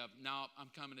to give? No, I'm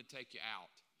coming to take you out.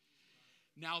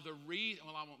 Now the reason,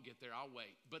 well, I won't get there, I'll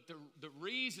wait. But the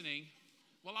reasoning,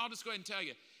 well, I'll just go ahead and tell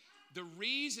you. The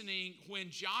reasoning when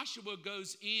Joshua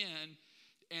goes in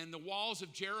and the walls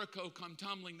of Jericho come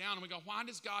tumbling down, and we go, why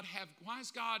is God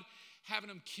having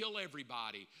them kill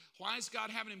everybody? Why is God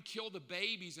having them kill the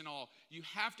babies and all? You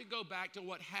have to go back to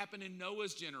what happened in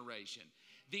Noah's generation.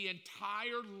 The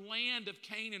entire land of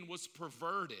Canaan was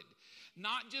perverted,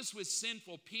 not just with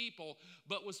sinful people,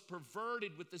 but was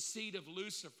perverted with the seed of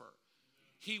Lucifer.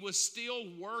 He was still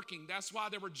working. That's why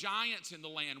there were giants in the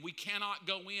land. We cannot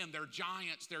go in. They're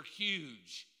giants. They're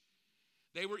huge.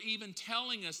 They were even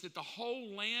telling us that the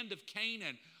whole land of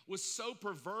Canaan was so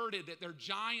perverted that there are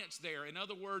giants there. In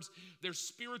other words, there's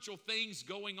spiritual things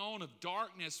going on of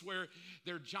darkness where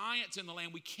there are giants in the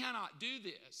land. We cannot do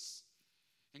this.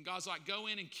 And God's like, go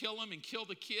in and kill them and kill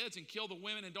the kids and kill the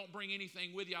women and don't bring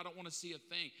anything with you. I don't want to see a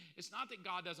thing. It's not that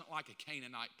God doesn't like a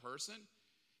Canaanite person.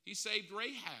 He saved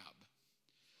Rahab.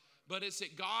 But it's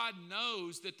that God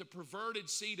knows that the perverted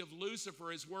seed of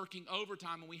Lucifer is working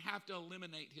overtime and we have to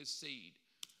eliminate his seed.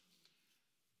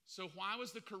 So why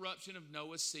was the corruption of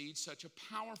Noah's seed such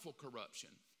a powerful corruption?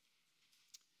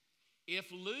 If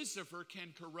Lucifer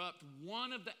can corrupt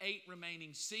one of the 8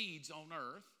 remaining seeds on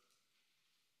earth,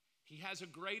 he has a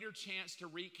greater chance to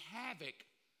wreak havoc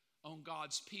on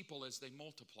God's people as they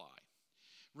multiply.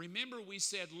 Remember, we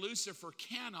said Lucifer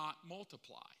cannot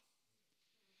multiply.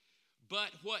 But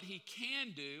what he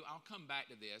can do, I'll come back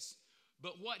to this,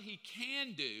 but what he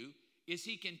can do is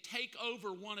he can take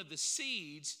over one of the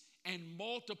seeds and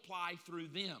multiply through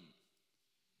them.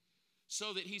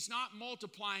 So that he's not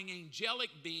multiplying angelic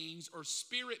beings or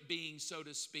spirit beings, so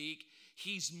to speak.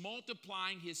 He's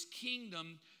multiplying his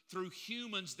kingdom through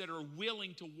humans that are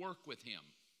willing to work with him.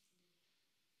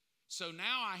 So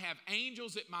now I have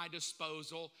angels at my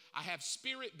disposal, I have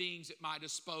spirit beings at my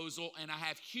disposal, and I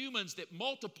have humans that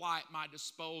multiply at my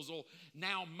disposal.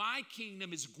 Now my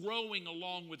kingdom is growing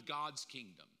along with God's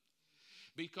kingdom.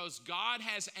 because God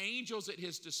has angels at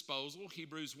his disposal,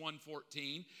 Hebrews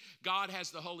 1:14. God has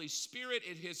the Holy Spirit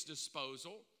at his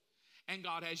disposal, and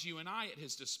God has you and I at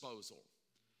his disposal.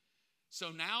 So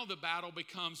now the battle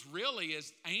becomes really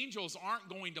is angels aren't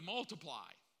going to multiply.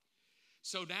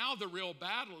 So now the real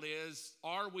battle is,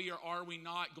 are we or are we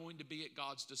not going to be at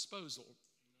God's disposal?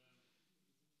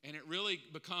 And it really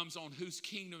becomes on whose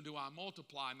kingdom do I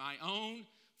multiply, my own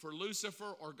for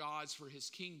Lucifer or God's for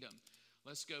his kingdom?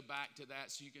 Let's go back to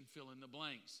that so you can fill in the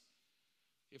blanks.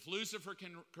 If Lucifer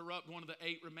can corrupt one of the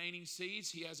 8 remaining seeds,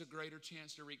 he has a greater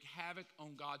chance to wreak havoc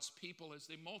on God's people as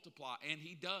they multiply, and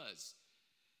he does.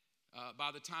 By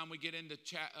the time we get into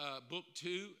book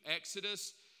 2,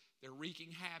 Exodus, they're wreaking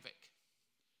havoc.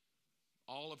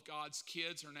 All of God's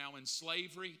kids are now in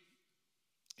slavery.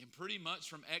 And pretty much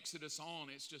from Exodus on,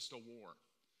 it's just a war.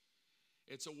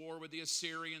 It's a war with the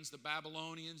Assyrians, the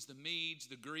Babylonians, the Medes,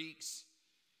 the Greeks,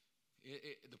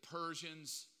 the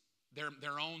Persians,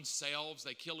 their own selves.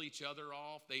 They kill each other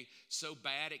off. So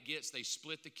bad it gets, they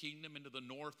split the kingdom into the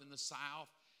north and the south.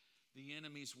 The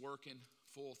enemy's working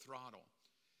full throttle.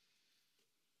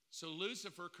 So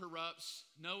Lucifer corrupts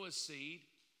Noah's seed,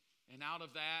 and out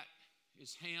of that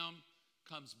is Ham,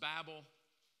 comes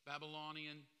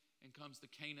Babylonian, and comes the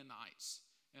Canaanites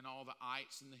and all the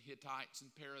ites and the Hittites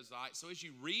and Perizzites. So as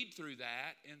you read through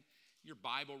that in your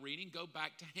Bible reading, go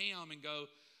back to Ham and go,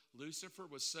 Lucifer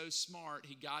was so smart,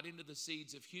 he got into the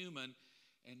seeds of human,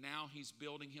 and now he's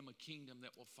building him a kingdom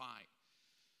that will fight.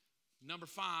 Number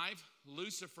 5,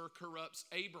 Lucifer corrupts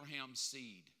Abraham's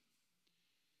seed.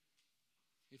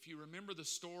 If you remember the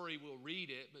story, we'll read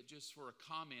it, but just for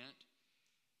a comment,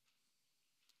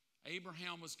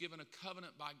 Abraham was given a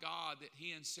covenant by God that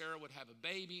he and Sarah would have a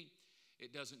baby.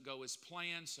 It doesn't go as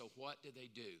planned, so what do?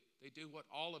 They do what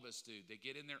all of us do. They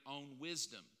get in their own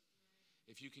wisdom.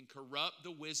 If you can corrupt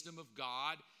the wisdom of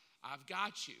God, I've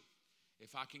got you.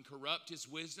 If I can corrupt his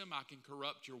wisdom, I can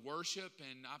corrupt your worship,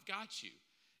 and I've got you.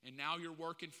 And now you're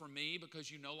working for me because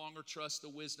you no longer trust the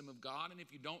wisdom of God. And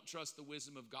if you don't trust the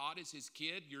wisdom of God as his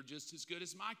kid, you're just as good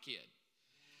as my kid.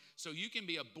 So you can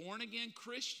be a born-again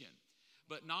Christian,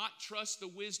 but not trust the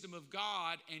wisdom of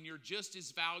God, and you're just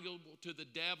as valuable to the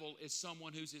devil as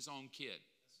someone who's his own kid.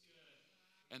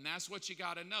 And that's what you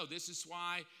got to know. This is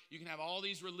why you can have all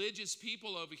these religious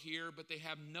people over here, but they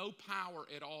have no power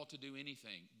at all to do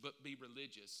anything but be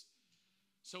religious.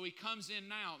 So he comes in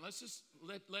now. Let's just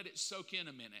let it soak in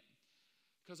a minute,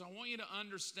 because I want you to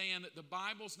understand that the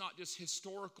Bible's not just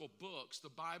historical books. The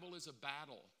Bible is a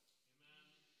battle.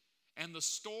 Amen. And the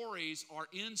stories are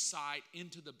insight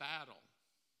into the battle.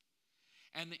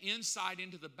 And the insight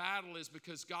into the battle is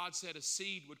because God said a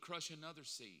seed would crush another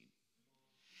seed.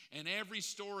 And every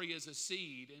story is a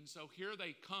seed. And so here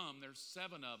they come. There's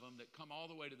 7 of them that come all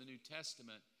the way to the New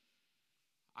Testament.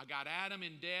 I got Adam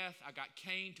in death. I got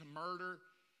Cain to murder.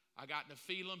 I got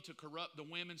Nephilim to corrupt the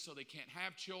women so they can't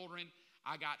have children.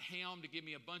 I got Ham to give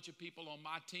me a bunch of people on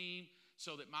my team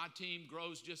so that my team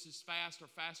grows just as fast or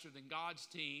faster than God's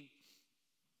team.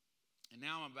 And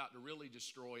now I'm about to really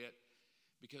destroy it,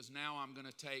 because now I'm going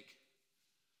to take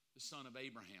the son of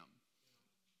Abraham.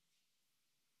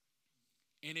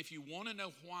 And if you want to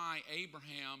know why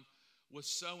Abraham was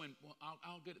so,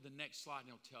 I'll get to the next slide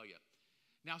and I'll tell you.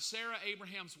 Now Sarah,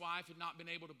 Abraham's wife, had not been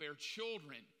able to bear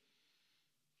children.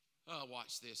 Oh,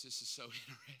 watch this. This is so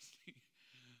interesting.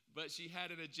 But she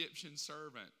had an Egyptian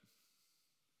servant.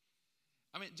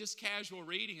 I mean, just casual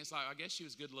reading, it's like, I guess she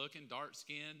was good looking, dark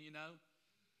skinned, you know.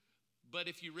 But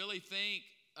if you really think,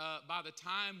 by the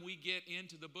time we get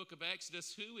into the book of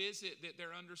Exodus, who is it that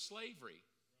they're under slavery?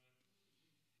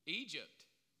 Egypt.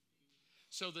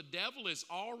 So the devil is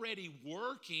already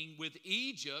working with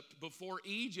Egypt before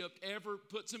Egypt ever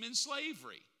puts him in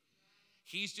slavery.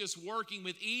 He's just working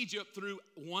with Egypt through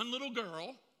one little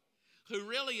girl who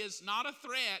really is not a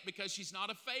threat because she's not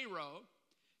a Pharaoh.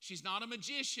 She's not a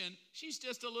magician. She's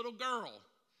just a little girl.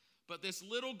 But this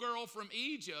little girl from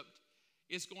Egypt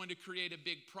is going to create a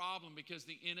big problem because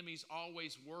the enemy's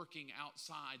always working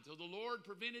outside. So the Lord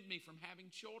prevented me from having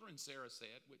children, Sarah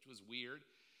said, which was weird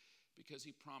because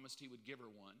he promised he would give her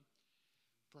one.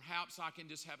 Perhaps I can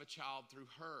just have a child through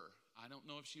her. I don't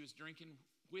know if she was drinking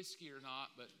whiskey or not,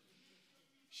 but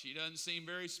she doesn't seem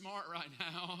very smart right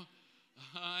now.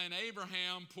 And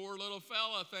Abraham, poor little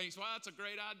fella, thinks, well, that's a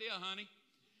great idea, honey.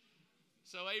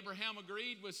 So Abraham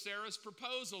agreed with Sarah's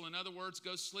proposal. In other words,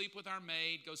 go sleep with our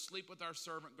maid, go sleep with our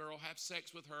servant girl, have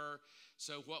sex with her.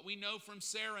 So what we know from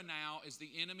Sarah now is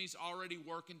the enemy's already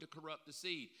working to corrupt the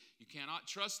seed. You cannot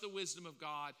trust the wisdom of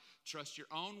God. Trust your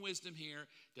own wisdom here.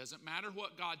 Doesn't matter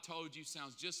what God told you.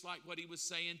 Sounds just like what he was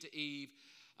saying to Eve.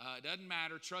 It doesn't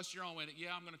matter. Trust your own wisdom.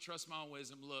 Yeah, I'm going to trust my own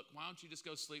wisdom. Look, why don't you just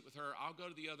go sleep with her? I'll go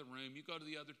to the other room. You go to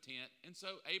the other tent. And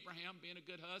so Abraham, being a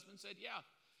good husband, said, yeah,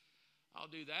 I'll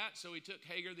do that. So he took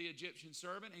Hagar, the Egyptian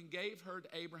servant, and gave her to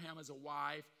Abraham as a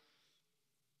wife.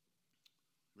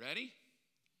 Ready?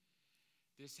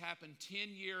 This happened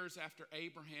 10 years after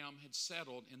Abraham had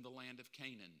settled in the land of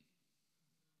Canaan.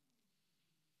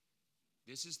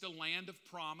 This is the land of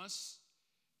promise.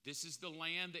 This is the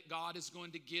land that God is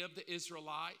going to give the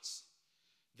Israelites.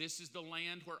 This is the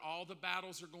land where all the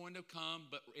battles are going to come.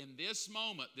 But in this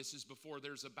moment, this is before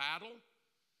there's a battle.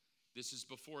 This is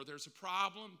before there's a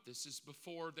problem. This is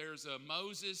before there's a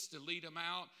Moses to lead them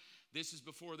out. This is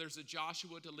before there's a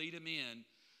Joshua to lead them in.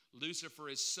 Lucifer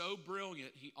is so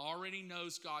brilliant, he already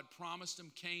knows God promised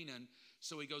him Canaan,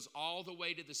 so he goes all the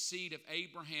way to the seed of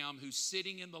Abraham, who's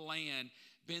sitting in the land,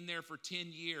 been there for 10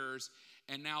 years,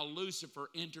 and now Lucifer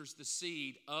enters the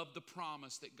seed of the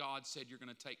promise that God said, you're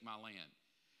going to take my land.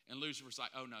 And Lucifer's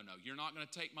like, oh, no, you're not going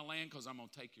to take my land because I'm going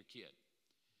to take your kid.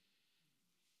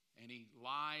 And he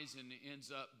lies and ends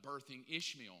up birthing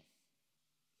Ishmael.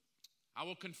 I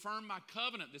will confirm my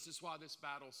covenant. This is why this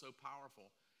battle is so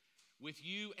powerful. With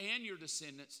you and your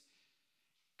descendants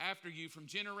after you from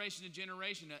generation to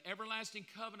generation. An everlasting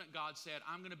covenant, God said,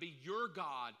 I'm going to be your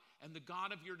God and the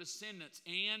God of your descendants,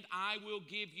 and I will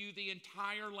give you the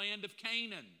entire land of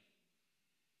Canaan.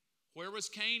 Where was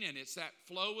Canaan? It's that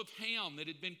flow of Ham that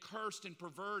had been cursed and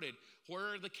perverted.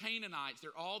 Where are the Canaanites?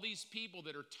 They're all these people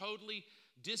that are totally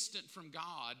distant from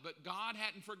God, but God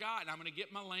hadn't forgotten. I'm going to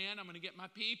get my land, I'm going to get my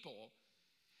people.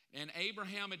 And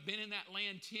Abraham had been in that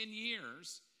land 10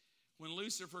 years. When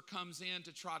Lucifer comes in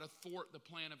to try to thwart the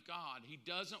plan of God, he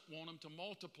doesn't want them to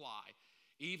multiply.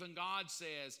 Even God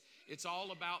says it's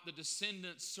all about the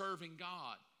descendants serving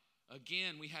God.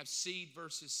 Again, we have seed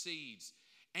versus seeds.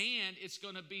 And it's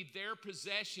going to be their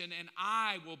possession, and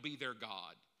I will be their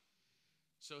God.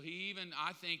 So he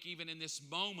I think even in this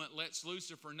moment, lets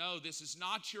Lucifer know this is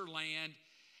not your land,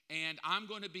 and I'm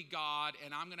going to be God,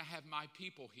 and I'm going to have my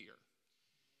people here.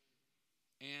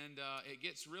 And it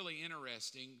gets really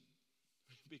interesting,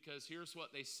 because here's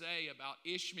what they say about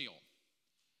Ishmael.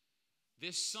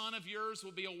 This son of yours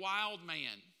will be a wild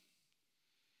man.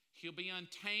 He'll be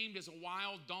untamed as a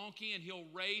wild donkey, and he'll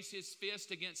raise his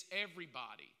fist against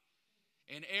everybody.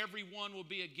 And everyone will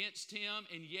be against him,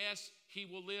 and yes, he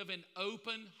will live in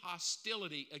open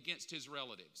hostility against his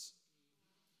relatives.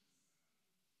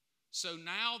 So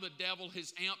now the devil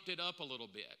has amped it up a little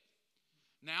bit.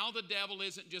 Now the devil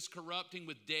isn't just corrupting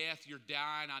with death. You're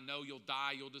dying. I know you'll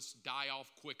die. You'll just die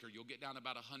off quicker. You'll get down to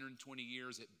about 120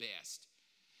 years at best.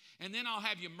 And then I'll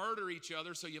have you murder each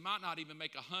other, so you might not even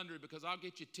make 100, because I'll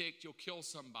get you ticked. You'll kill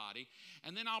somebody.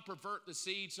 And then I'll pervert the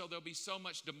seed, so there'll be so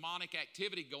much demonic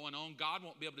activity going on, God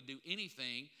won't be able to do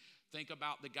anything. Think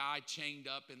about the guy chained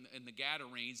up in the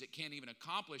Gadarenes that can't even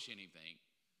accomplish anything.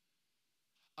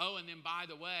 Oh, and then by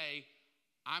the way,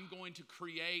 I'm going to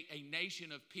create a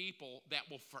nation of people that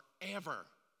will forever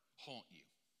haunt you.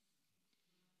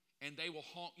 And they will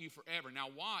haunt you forever. Now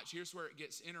watch, here's where it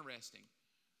gets interesting.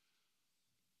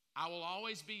 I will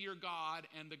always be your God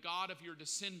and the God of your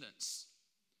descendants.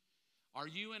 Are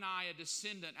you and I a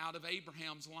descendant out of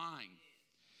Abraham's line?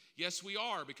 Yes, we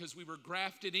are, because we were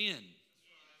grafted in.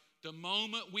 The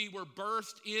moment we were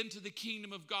birthed into the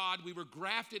kingdom of God, we were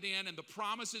grafted in, and the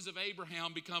promises of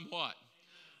Abraham become what?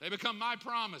 They become my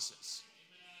promises.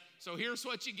 So here's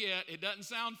what you get. It doesn't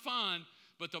sound fun,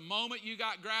 but the moment you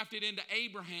got grafted into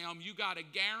Abraham, you got a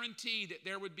guarantee that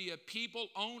there would be a people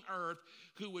on earth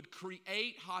who would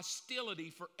create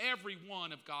hostility for every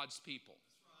one of God's people.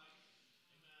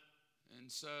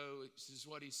 And so this is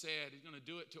what he said. He's going to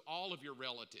do it to all of your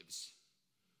relatives.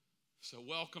 So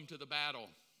welcome to the battle.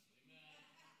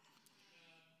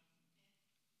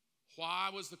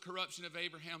 Why was the corruption of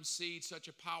Abraham's seed such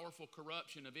a powerful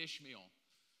corruption of Ishmael?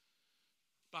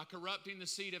 By corrupting the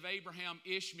seed of Abraham,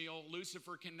 Ishmael,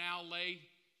 Lucifer can now lay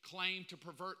claim to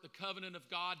pervert the covenant of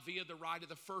God via the right of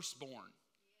the firstborn.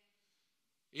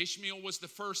 Ishmael was the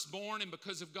firstborn, and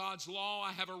because of God's law,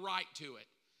 I have a right to it.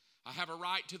 I have a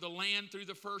right to the land through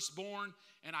the firstborn,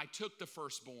 and I took the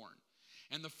firstborn.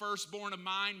 And the firstborn of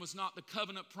mine was not the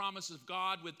covenant promise of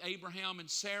God with Abraham and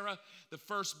Sarah. The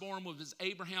firstborn was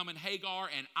Abraham and Hagar,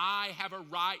 and I have a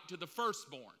right to the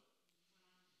firstborn.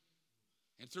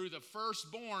 And through the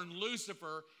firstborn,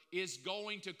 Lucifer is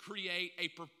going to create a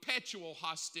perpetual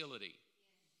hostility.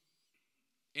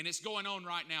 And it's going on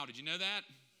right now. Did you know that?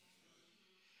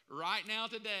 Right now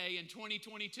today in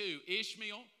 2022,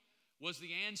 Ishmael was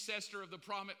the ancestor of the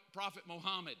prophet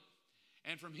Muhammad.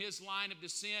 And from his line of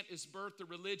descent is birthed the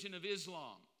religion of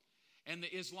Islam. And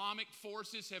the Islamic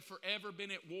forces have forever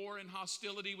been at war and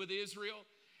hostility with Israel,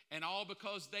 and all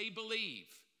because they believe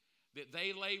that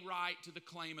they lay right to the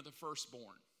claim of the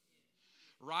firstborn.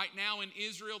 Right now in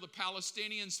Israel, the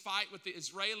Palestinians fight with the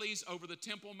Israelis over the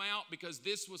Temple Mount because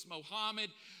this was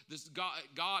Muhammad, this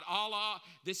God Allah.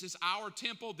 This is our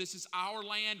temple. This is our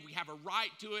land. We have a right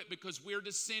to it because we're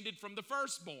descended from the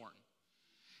firstborn.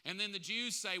 And then the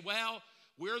Jews say, well,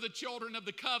 we're the children of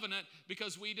the covenant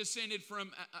because we descended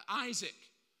from Isaac.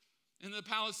 And the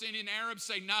Palestinian Arabs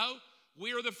say, no,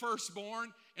 we're the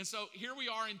firstborn. And so here we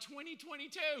are in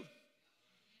 2022.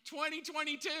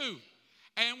 2022.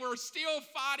 And we're still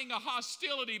fighting a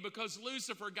hostility because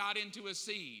Lucifer got into a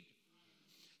seed.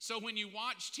 So when you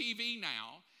watch TV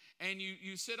now, and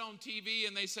you sit on TV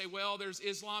and they say, well, there's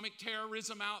Islamic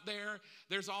terrorism out there.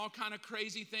 There's all kind of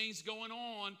crazy things going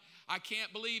on. I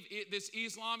can't believe it, this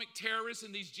Islamic terrorist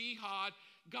and these jihad.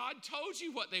 God told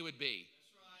you what they would be.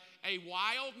 That's right. A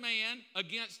wild man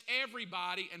against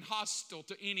everybody and hostile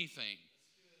to anything.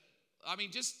 I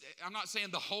mean, I'm not saying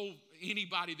the whole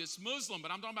anybody that's Muslim,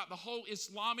 but I'm talking about the whole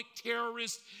Islamic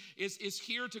terrorist is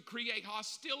here to create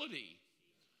hostility.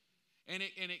 And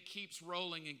it keeps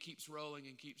rolling and keeps rolling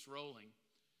and keeps rolling.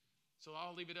 So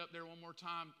I'll leave it up there one more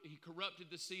time. He corrupted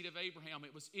the seed of Abraham.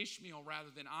 It was Ishmael rather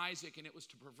than Isaac, and it was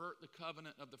to pervert the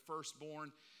covenant of the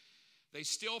firstborn. They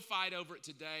still fight over it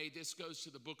today. This goes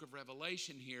to the book of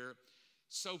Revelation here.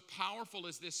 So powerful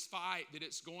is this fight that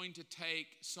it's going to take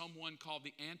someone called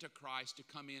the Antichrist to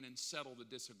come in and settle the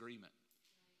disagreement.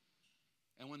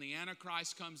 And when the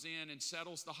Antichrist comes in and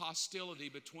settles the hostility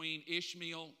between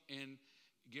Ishmael and,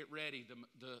 get ready,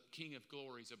 the King of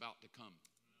Glory is about to come.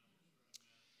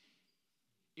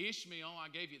 Ishmael, I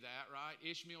gave you that, right?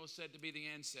 Ishmael is said to be the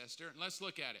ancestor. And let's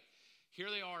look at it. Here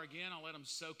they are again. I'll let them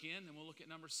soak in, and we'll look at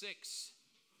number 6.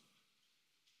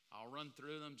 I'll run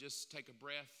through them. Just take a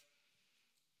breath.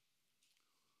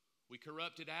 We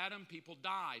corrupted Adam, people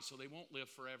die, so they won't live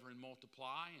forever and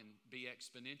multiply and be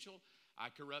exponential. I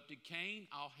corrupted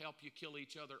Cain, I'll help you kill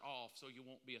each other off so you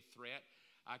won't be a threat.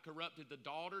 I corrupted the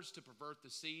daughters to pervert the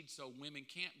seed so women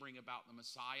can't bring about the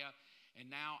Messiah, and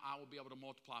now I will be able to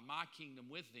multiply my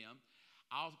kingdom with them.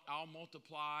 I'll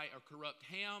multiply or corrupt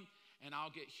Ham, and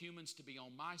I'll get humans to be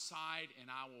on my side,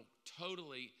 and I will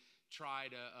totally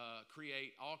try to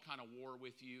create all kind of war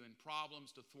with you and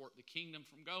problems to thwart the kingdom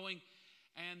from going.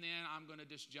 And then I'm going to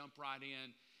just jump right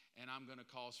in, and I'm going to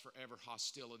cause forever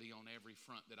hostility on every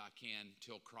front that I can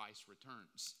till Christ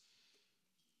returns.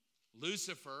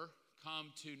 Lucifer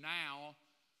come to now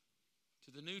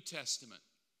to the New Testament.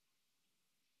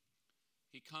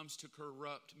 He comes to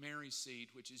corrupt Mary's seed,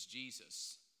 which is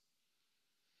Jesus.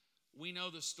 We know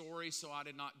the story, so I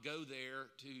did not go there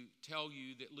to tell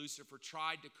you that Lucifer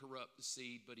tried to corrupt the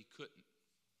seed, but he couldn't.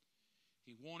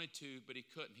 He wanted to, but he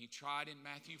couldn't. He tried in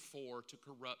Matthew 4 to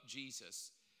corrupt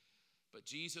Jesus. But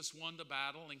Jesus won the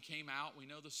battle and came out. We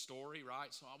know the story,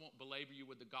 right? So I won't belabor you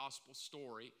with the gospel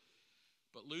story.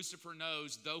 But Lucifer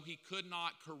knows, though he could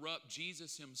not corrupt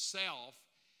Jesus himself,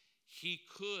 he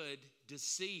could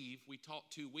deceive, we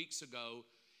talked 2 weeks ago,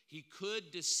 he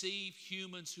could deceive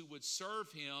humans who would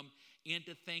serve him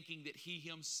into thinking that he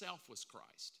himself was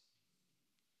Christ.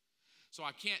 So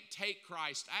I can't take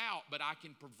Christ out, but I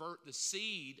can pervert the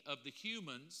seed of the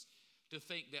humans to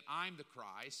think that I'm the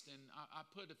Christ. And I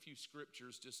put a few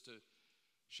scriptures just to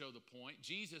show the point.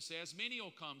 Jesus says, many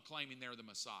will come claiming they're the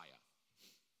Messiah,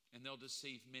 and they'll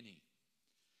deceive many.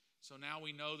 So now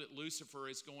we know that Lucifer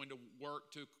is going to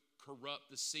work to corrupt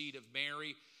the seed of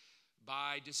Mary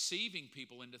by deceiving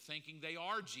people into thinking they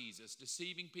are Jesus,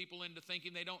 deceiving people into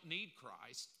thinking they don't need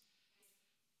Christ.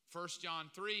 1 John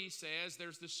 3 says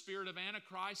there's the spirit of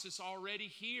Antichrist that's already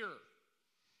here.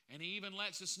 And he even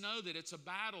lets us know that it's a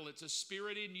battle. It's a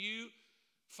spirit in you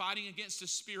fighting against a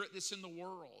spirit that's in the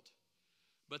world.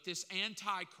 But this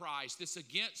Antichrist, this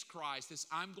against Christ, this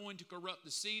I'm going to corrupt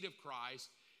the seed of Christ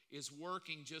is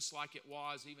working just like it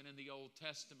was even in the Old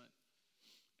Testament.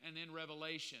 And then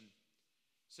Revelation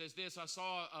says this, I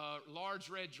saw a large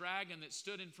red dragon that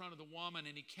stood in front of the woman,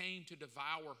 and he came to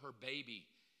devour her baby.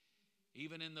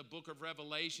 Even in the book of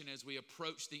Revelation, as we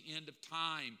approach the end of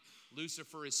time,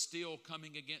 Lucifer is still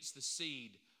coming against the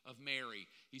seed of Mary.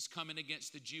 He's coming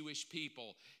against the Jewish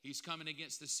people. He's coming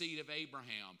against the seed of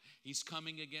Abraham. He's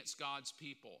coming against God's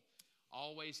people,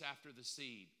 always after the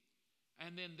seed.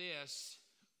 And then this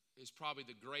is probably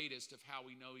the greatest of how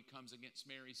we know he comes against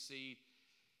Mary's seed,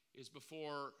 is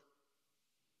before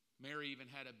Mary even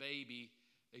had a baby,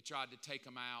 they tried to take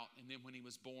him out. And then when he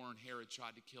was born, Herod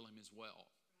tried to kill him as well.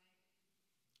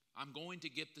 I'm going to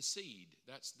get the seed.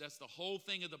 That's the whole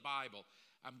thing of the Bible.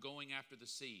 I'm going after the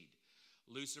seed.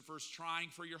 Lucifer's trying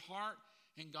for your heart,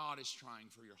 and God is trying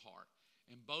for your heart.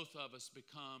 And both of us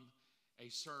become a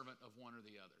servant of one or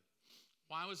the other.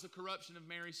 Why was the corruption of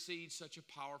Mary's seed such a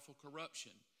powerful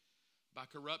corruption? By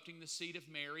corrupting the seed of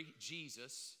Mary,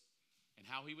 Jesus, and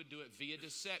how he would do it via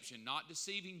deception, not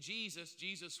deceiving Jesus.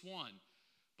 Jesus won,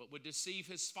 but would deceive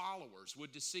his followers,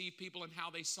 would deceive people in how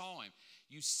they saw him.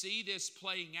 You see this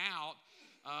playing out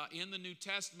in the New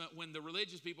Testament when the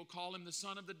religious people call him the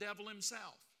son of the devil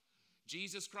himself.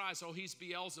 Jesus Christ, oh, he's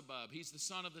Beelzebub. He's the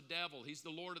son of the devil. He's the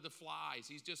Lord of the flies.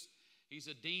 He's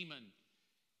a demon.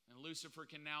 And Lucifer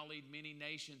can now lead many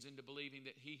nations into believing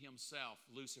that he himself,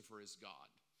 Lucifer, is God.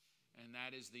 And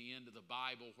that is the end of the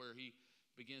Bible, where he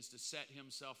begins to set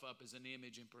himself up as an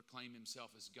image and proclaim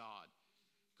himself as God,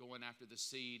 going after the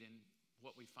seed. And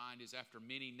what we find is after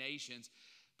many nations.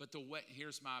 But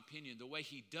here's my opinion. The way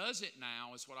he does it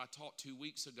now is what I taught 2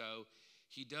 weeks ago.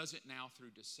 He does it now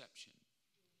through deception.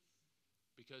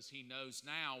 Because he knows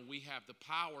now we have the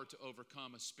power to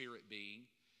overcome a spirit being.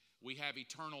 We have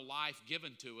eternal life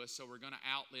given to us, so we're going to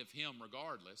outlive him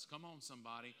regardless. Come on,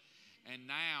 somebody. And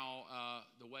now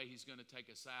the way he's going to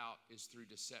take us out is through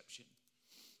deception.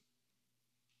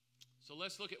 So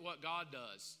let's look at what God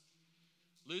does.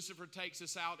 Lucifer takes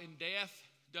us out in death,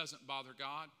 doesn't bother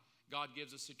God. God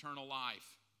gives us eternal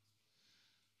life.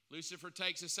 Lucifer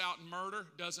takes us out in murder,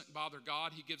 doesn't bother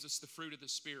God. He gives us the fruit of the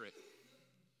Spirit.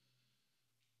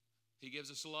 He gives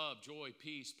us love, joy,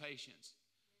 peace, patience.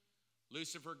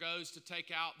 Lucifer goes to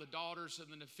take out the daughters of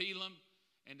the Nephilim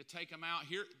and to take them out.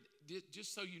 Here,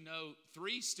 just so you know,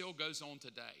 3 still goes on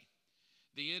today.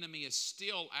 The enemy is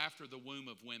still after the womb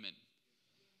of women.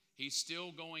 He's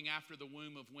still going after the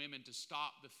womb of women to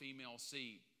stop the female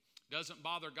seed. Doesn't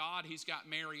bother God. He's got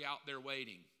Mary out there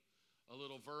waiting, a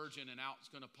little virgin, and out's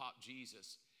going to pop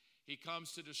Jesus. He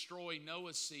comes to destroy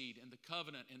Noah's seed and the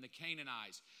covenant and the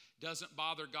Canaanites. Doesn't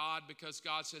bother God, because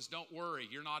God says, don't worry,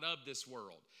 you're not of this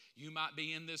world. You might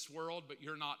be in this world, but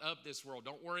you're not of this world.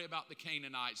 Don't worry about the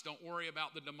Canaanites. Don't worry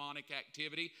about the demonic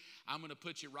activity. I'm going to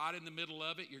put you right in the middle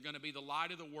of it. You're going to be the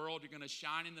light of the world. You're going to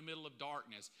shine in the middle of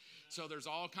darkness. So there's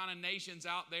all kind of nations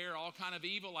out there, all kind of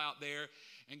evil out there.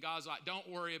 And God's like, don't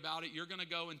worry about it. You're going to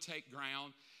go and take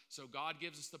ground. So God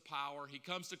gives us the power. He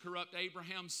comes to corrupt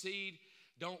Abraham's seed.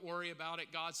 Don't worry about it.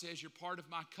 God says, you're part of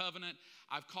my covenant.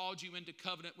 I've called you into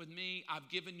covenant with me. I've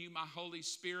given you my Holy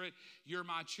Spirit. You're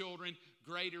my children.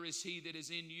 Greater is he that is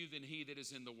in you than he that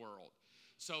is in the world.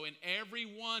 So in every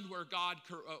one where God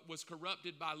was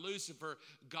corrupted by Lucifer,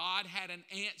 God had an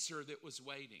answer that was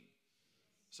waiting.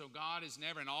 So God is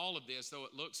never, in all of this, though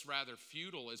it looks rather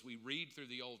futile as we read through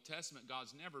the Old Testament,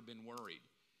 God's never been worried.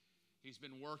 He's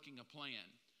been working a plan.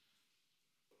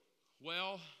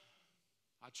 Well,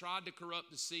 I tried to corrupt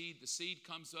the seed. The seed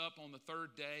comes up on the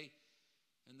 3rd day.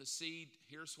 And the seed,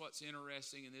 here's what's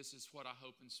interesting, and this is what I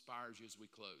hope inspires you as we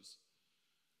close.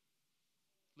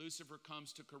 Lucifer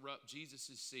comes to corrupt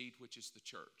Jesus' seed, which is the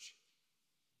church.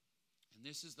 And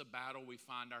this is the battle we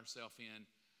find ourselves in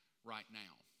right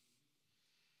now.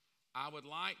 I would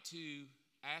like to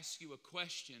ask you a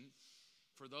question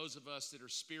for those of us that are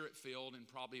spirit-filled and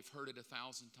probably have heard it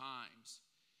 1,000 times.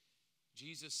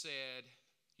 Jesus said,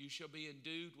 you shall be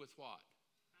endued with what?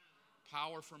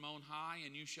 Power from on high,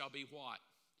 and you shall be what?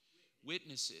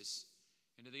 Witnesses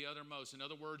into the uttermost. In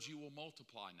other words, you will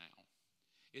multiply now.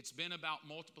 It's been about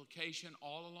multiplication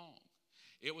all along.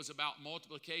 It was about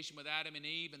multiplication with Adam and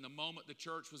Eve, and the moment the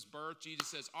church was birthed, Jesus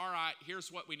says, all right,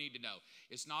 here's what we need to know.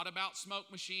 It's not about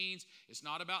smoke machines. It's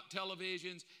not about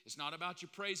televisions. It's not about your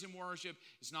praise and worship.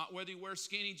 It's not whether you wear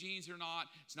skinny jeans or not.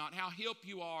 It's not how hip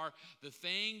you are. The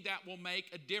thing that will make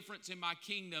a difference in my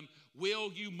kingdom,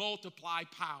 will you multiply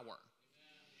power?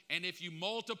 And if you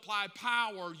multiply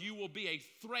power, you will be a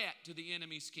threat to the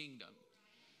enemy's kingdom.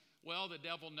 Well, the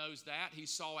devil knows that. He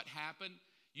saw it happen.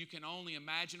 You can only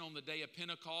imagine on the day of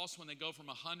Pentecost when they go from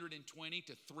 120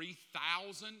 to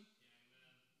 3,000.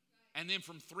 And then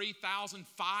from 3,000,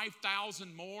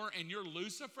 5,000 more, and you're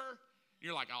Lucifer.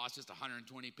 You're like, oh, it's just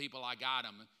 120 people. I got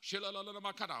them.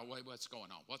 Wait, what's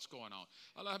going on? What's going on?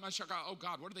 Oh,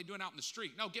 God, what are they doing out in the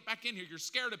street? No, get back in here. You're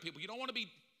scared of people. You don't want to be.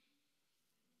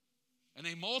 And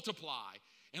they multiply.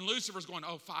 And Lucifer's going,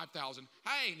 oh, 5,000.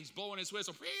 Hey, and he's blowing his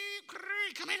whistle.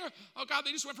 Come here. Oh, God,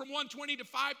 they just went from 120 to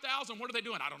 5,000. What are they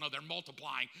doing? I don't know. They're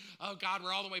multiplying. Oh, God,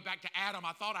 we're all the way back to Adam.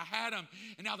 I thought I had them,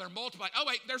 and now they're multiplying. Oh,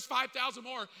 wait, there's 5,000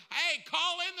 more. Hey,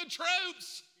 call in the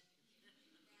troops.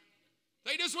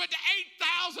 They just went to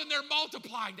 8,000. They're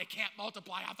multiplying. They can't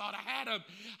multiply. I thought I had them.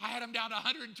 I had them down to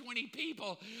 120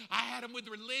 people. I had them with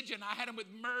religion. I had them with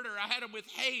murder. I had them with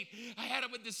hate. I had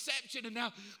them with deception. And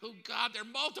now, oh God, they're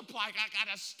multiplying. I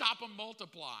got to stop them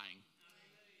multiplying.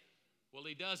 Well,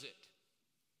 he does it.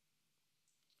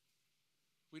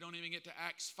 We don't even get to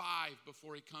Acts 5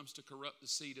 before he comes to corrupt the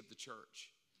seed of the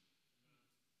church.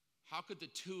 How could the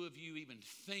two of you even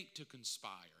think to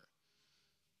conspire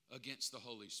against the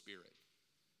Holy Spirit?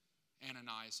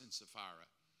 Ananias and Sapphira.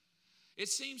 It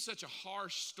seems such a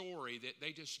harsh story that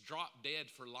they just dropped dead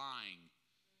for lying.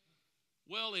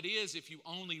 Well, it is if you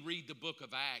only read the book of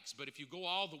Acts, but if you go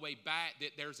all the way back,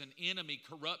 that there's an enemy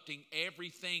corrupting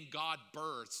everything God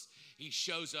births, he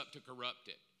shows up to corrupt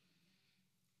it.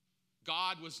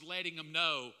 God was letting them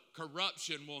know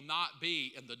corruption will not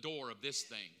be in the door of this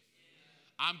thing.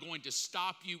 I'm going to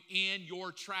stop you in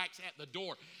your tracks at the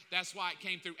door. That's why it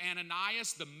came through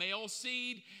Ananias, the male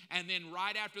seed, and then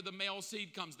right after the male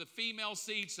seed comes the female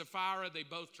seed, Sapphira. They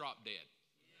both dropped dead.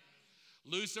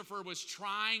 Lucifer was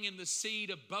trying in the seed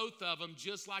of both of them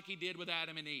just like he did with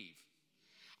Adam and Eve.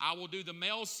 I will do the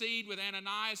male seed with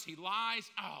Ananias. He lies.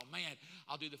 Oh, man,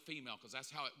 I'll do the female because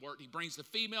that's how it worked. He brings the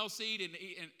female seed,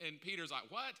 and Peter's like,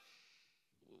 what?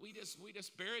 We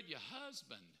just buried your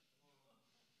husband.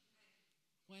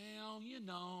 Well,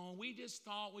 we just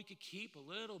thought we could keep a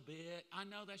little bit. I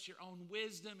know that's your own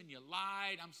wisdom, and you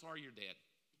lied. I'm sorry you're dead.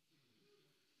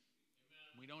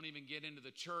 We don't even get into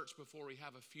the church before we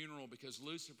have a funeral because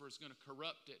Lucifer is going to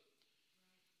corrupt it.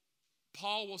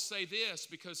 Paul will say this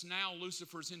because now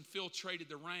Lucifer's infiltrated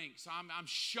the ranks. I'm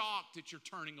shocked that you're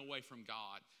turning away from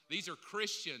God. These are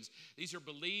Christians. These are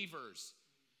believers.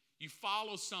 You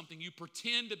follow something. You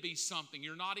pretend to be something.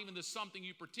 You're not even the something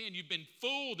you pretend. You've been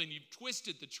fooled and you've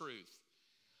twisted the truth.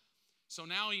 So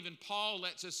now even Paul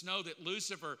lets us know that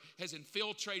Lucifer has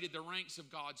infiltrated the ranks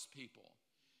of God's people.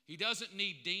 He doesn't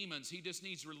need demons. He just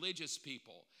needs religious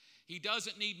people. He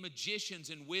doesn't need magicians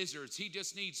and wizards. He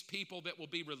just needs people that will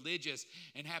be religious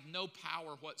and have no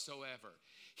power whatsoever.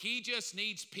 He just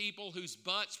needs people whose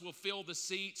butts will fill the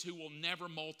seats who will never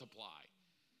multiply.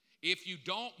 If you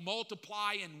don't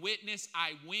multiply and witness,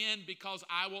 I win because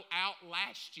I will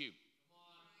outlast you.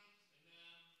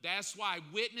 That's why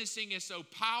witnessing is so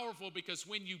powerful, because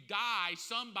when you die,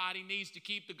 somebody needs to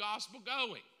keep the gospel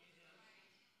going.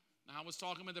 I was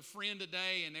talking with a friend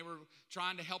today, and they were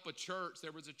trying to help a church.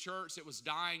 There was a church that was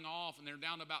dying off, and they're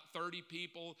down to about 30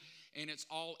 people, and it's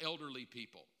all elderly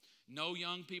people. No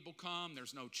young people come.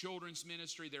 There's no children's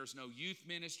ministry. There's no youth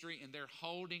ministry, and they're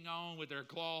holding on with their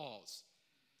claws,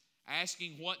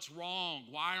 asking what's wrong.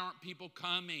 Why aren't people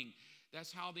coming?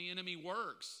 That's how the enemy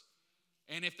works.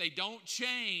 And if they don't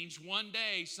change, one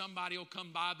day somebody will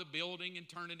come by the building and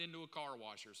turn it into a car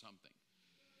wash or something.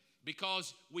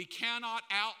 Because we cannot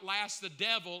outlast the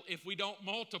devil if we don't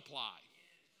multiply.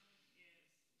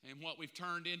 And what we've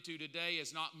turned into today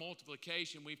is not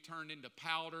multiplication. We've turned into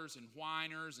pouters and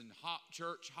whiners and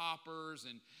church hoppers,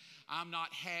 and I'm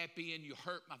not happy and you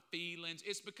hurt my feelings.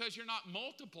 It's because you're not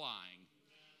multiplying.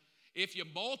 If you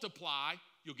multiply,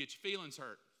 you'll get your feelings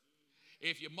hurt.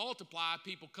 If you multiply,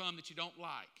 people come that you don't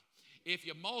like. If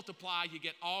you multiply, you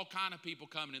get all kind of people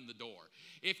coming in the door.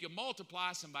 If you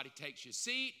multiply, somebody takes your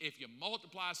seat. If you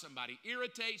multiply, somebody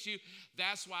irritates you.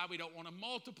 That's why we don't want to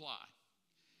multiply.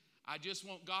 I just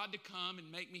want God to come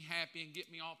and make me happy and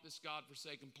get me off this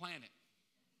God-forsaken planet.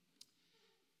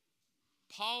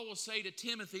 Paul will say to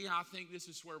Timothy, I think this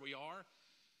is where we are,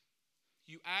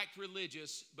 you act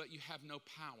religious, but you have no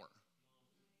power.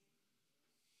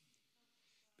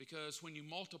 Because when you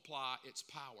multiply, it's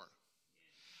power.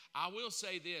 I will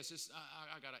say this,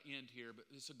 I got to end here, but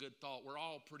it's a good thought. We're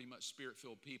all pretty much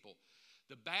spirit-filled people.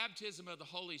 The baptism of the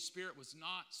Holy Spirit was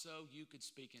not so you could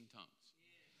speak in tongues.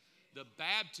 The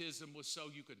baptism was so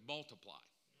you could multiply.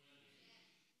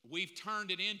 We've turned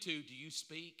it into, do you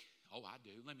speak? Oh, I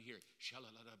do. Let me hear it.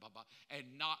 And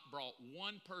not brought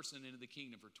one person into the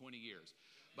kingdom for 20 years.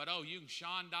 But, you can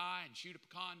Shondai and shoot a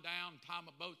pecan down, tie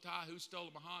my bow tie. Who stole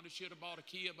a Honda? Should have bought a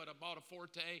Kia, but I bought a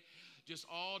Forte just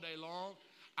all day long.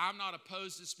 I'm not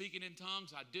opposed to speaking in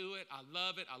tongues. I do it. I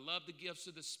love it. I love the gifts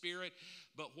of the Spirit.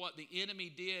 But what the enemy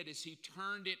did is he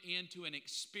turned it into an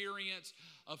experience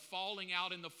of falling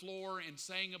out in the floor and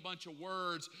saying a bunch of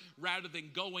words rather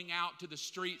than going out to the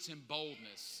streets in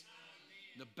boldness.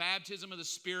 The baptism of the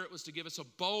Spirit was to give us a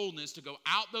boldness to go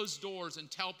out those doors and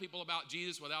tell people about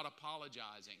Jesus without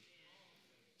apologizing.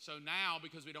 So now,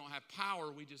 because we don't have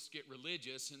power, we just get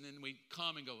religious, and then we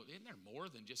come and go, isn't there more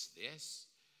than just this?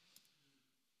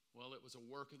 Well, it was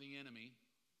a work of the enemy.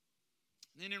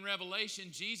 And then in Revelation,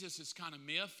 Jesus is kind of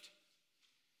miffed.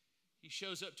 He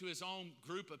shows up to his own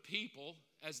group of people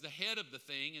as the head of the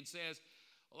thing and says,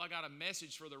 well, I got a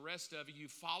message for the rest of you. You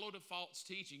followed a false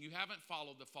teaching. You haven't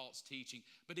followed the false teaching.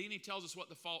 But then he tells us what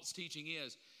the false teaching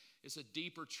is. It's a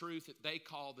deeper truth that they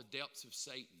call the depths of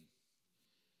Satan.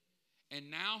 And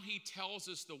now he tells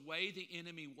us the way the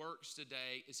enemy works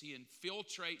today is he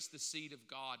infiltrates the seed of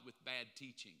God with bad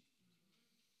teaching.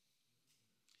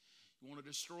 You want to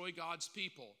destroy God's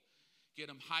people, get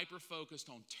them hyper-focused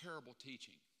on terrible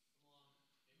teaching.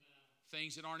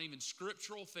 Things that aren't even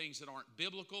scriptural, things that aren't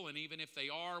biblical, and even if they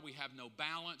are, we have no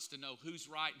balance to know who's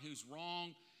right and who's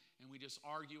wrong, and we just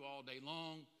argue all day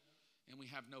long, and we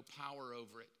have no power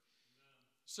over it.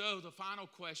 So the final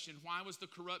question, why was the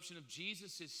corruption of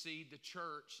Jesus' seed, the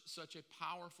church, such a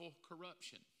powerful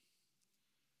corruption?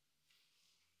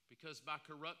 Because by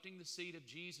corrupting the seed of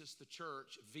Jesus, the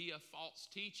church, via false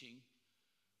teaching,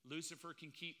 Lucifer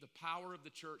can keep the power of the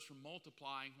church from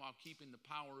multiplying while keeping the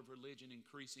power of religion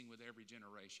increasing with every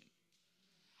generation.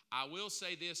 I will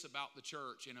say this about the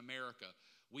church in America.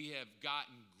 We have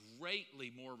gotten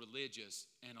greatly more religious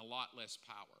and a lot less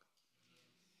power.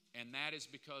 And that is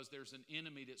because there's an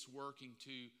enemy that's working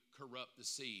to corrupt the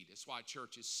seed. It's why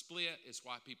churches split. It's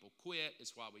why people quit.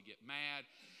 It's why we get mad.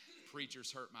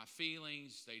 Preachers hurt my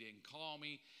feelings. They didn't call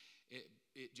me.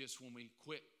 It just, when we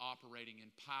quit operating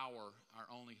in power, our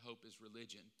only hope is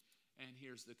religion. And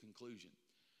here's the conclusion.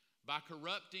 By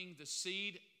corrupting the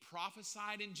seed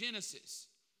prophesied in Genesis,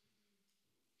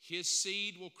 his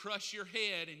seed will crush your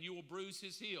head and you will bruise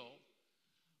his heel.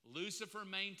 Lucifer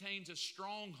maintains a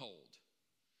stronghold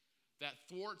that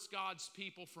thwarts God's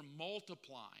people from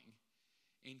multiplying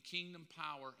in kingdom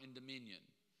power and dominion.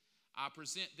 I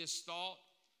present this thought.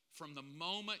 From the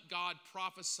moment God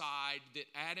prophesied that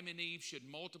Adam and Eve should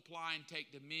multiply and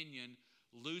take dominion,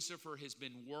 Lucifer has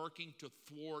been working to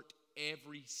thwart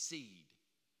every seed.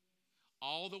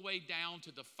 All the way down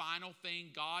to the final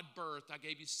thing God birthed. I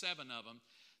gave you 7 of them.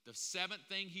 The 7th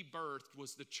thing he birthed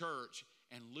was the church,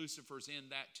 and Lucifer's in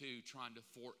that too, trying to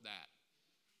thwart that.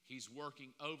 He's working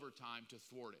overtime to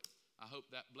thwart it. I hope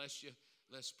that bless you.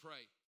 Let's pray.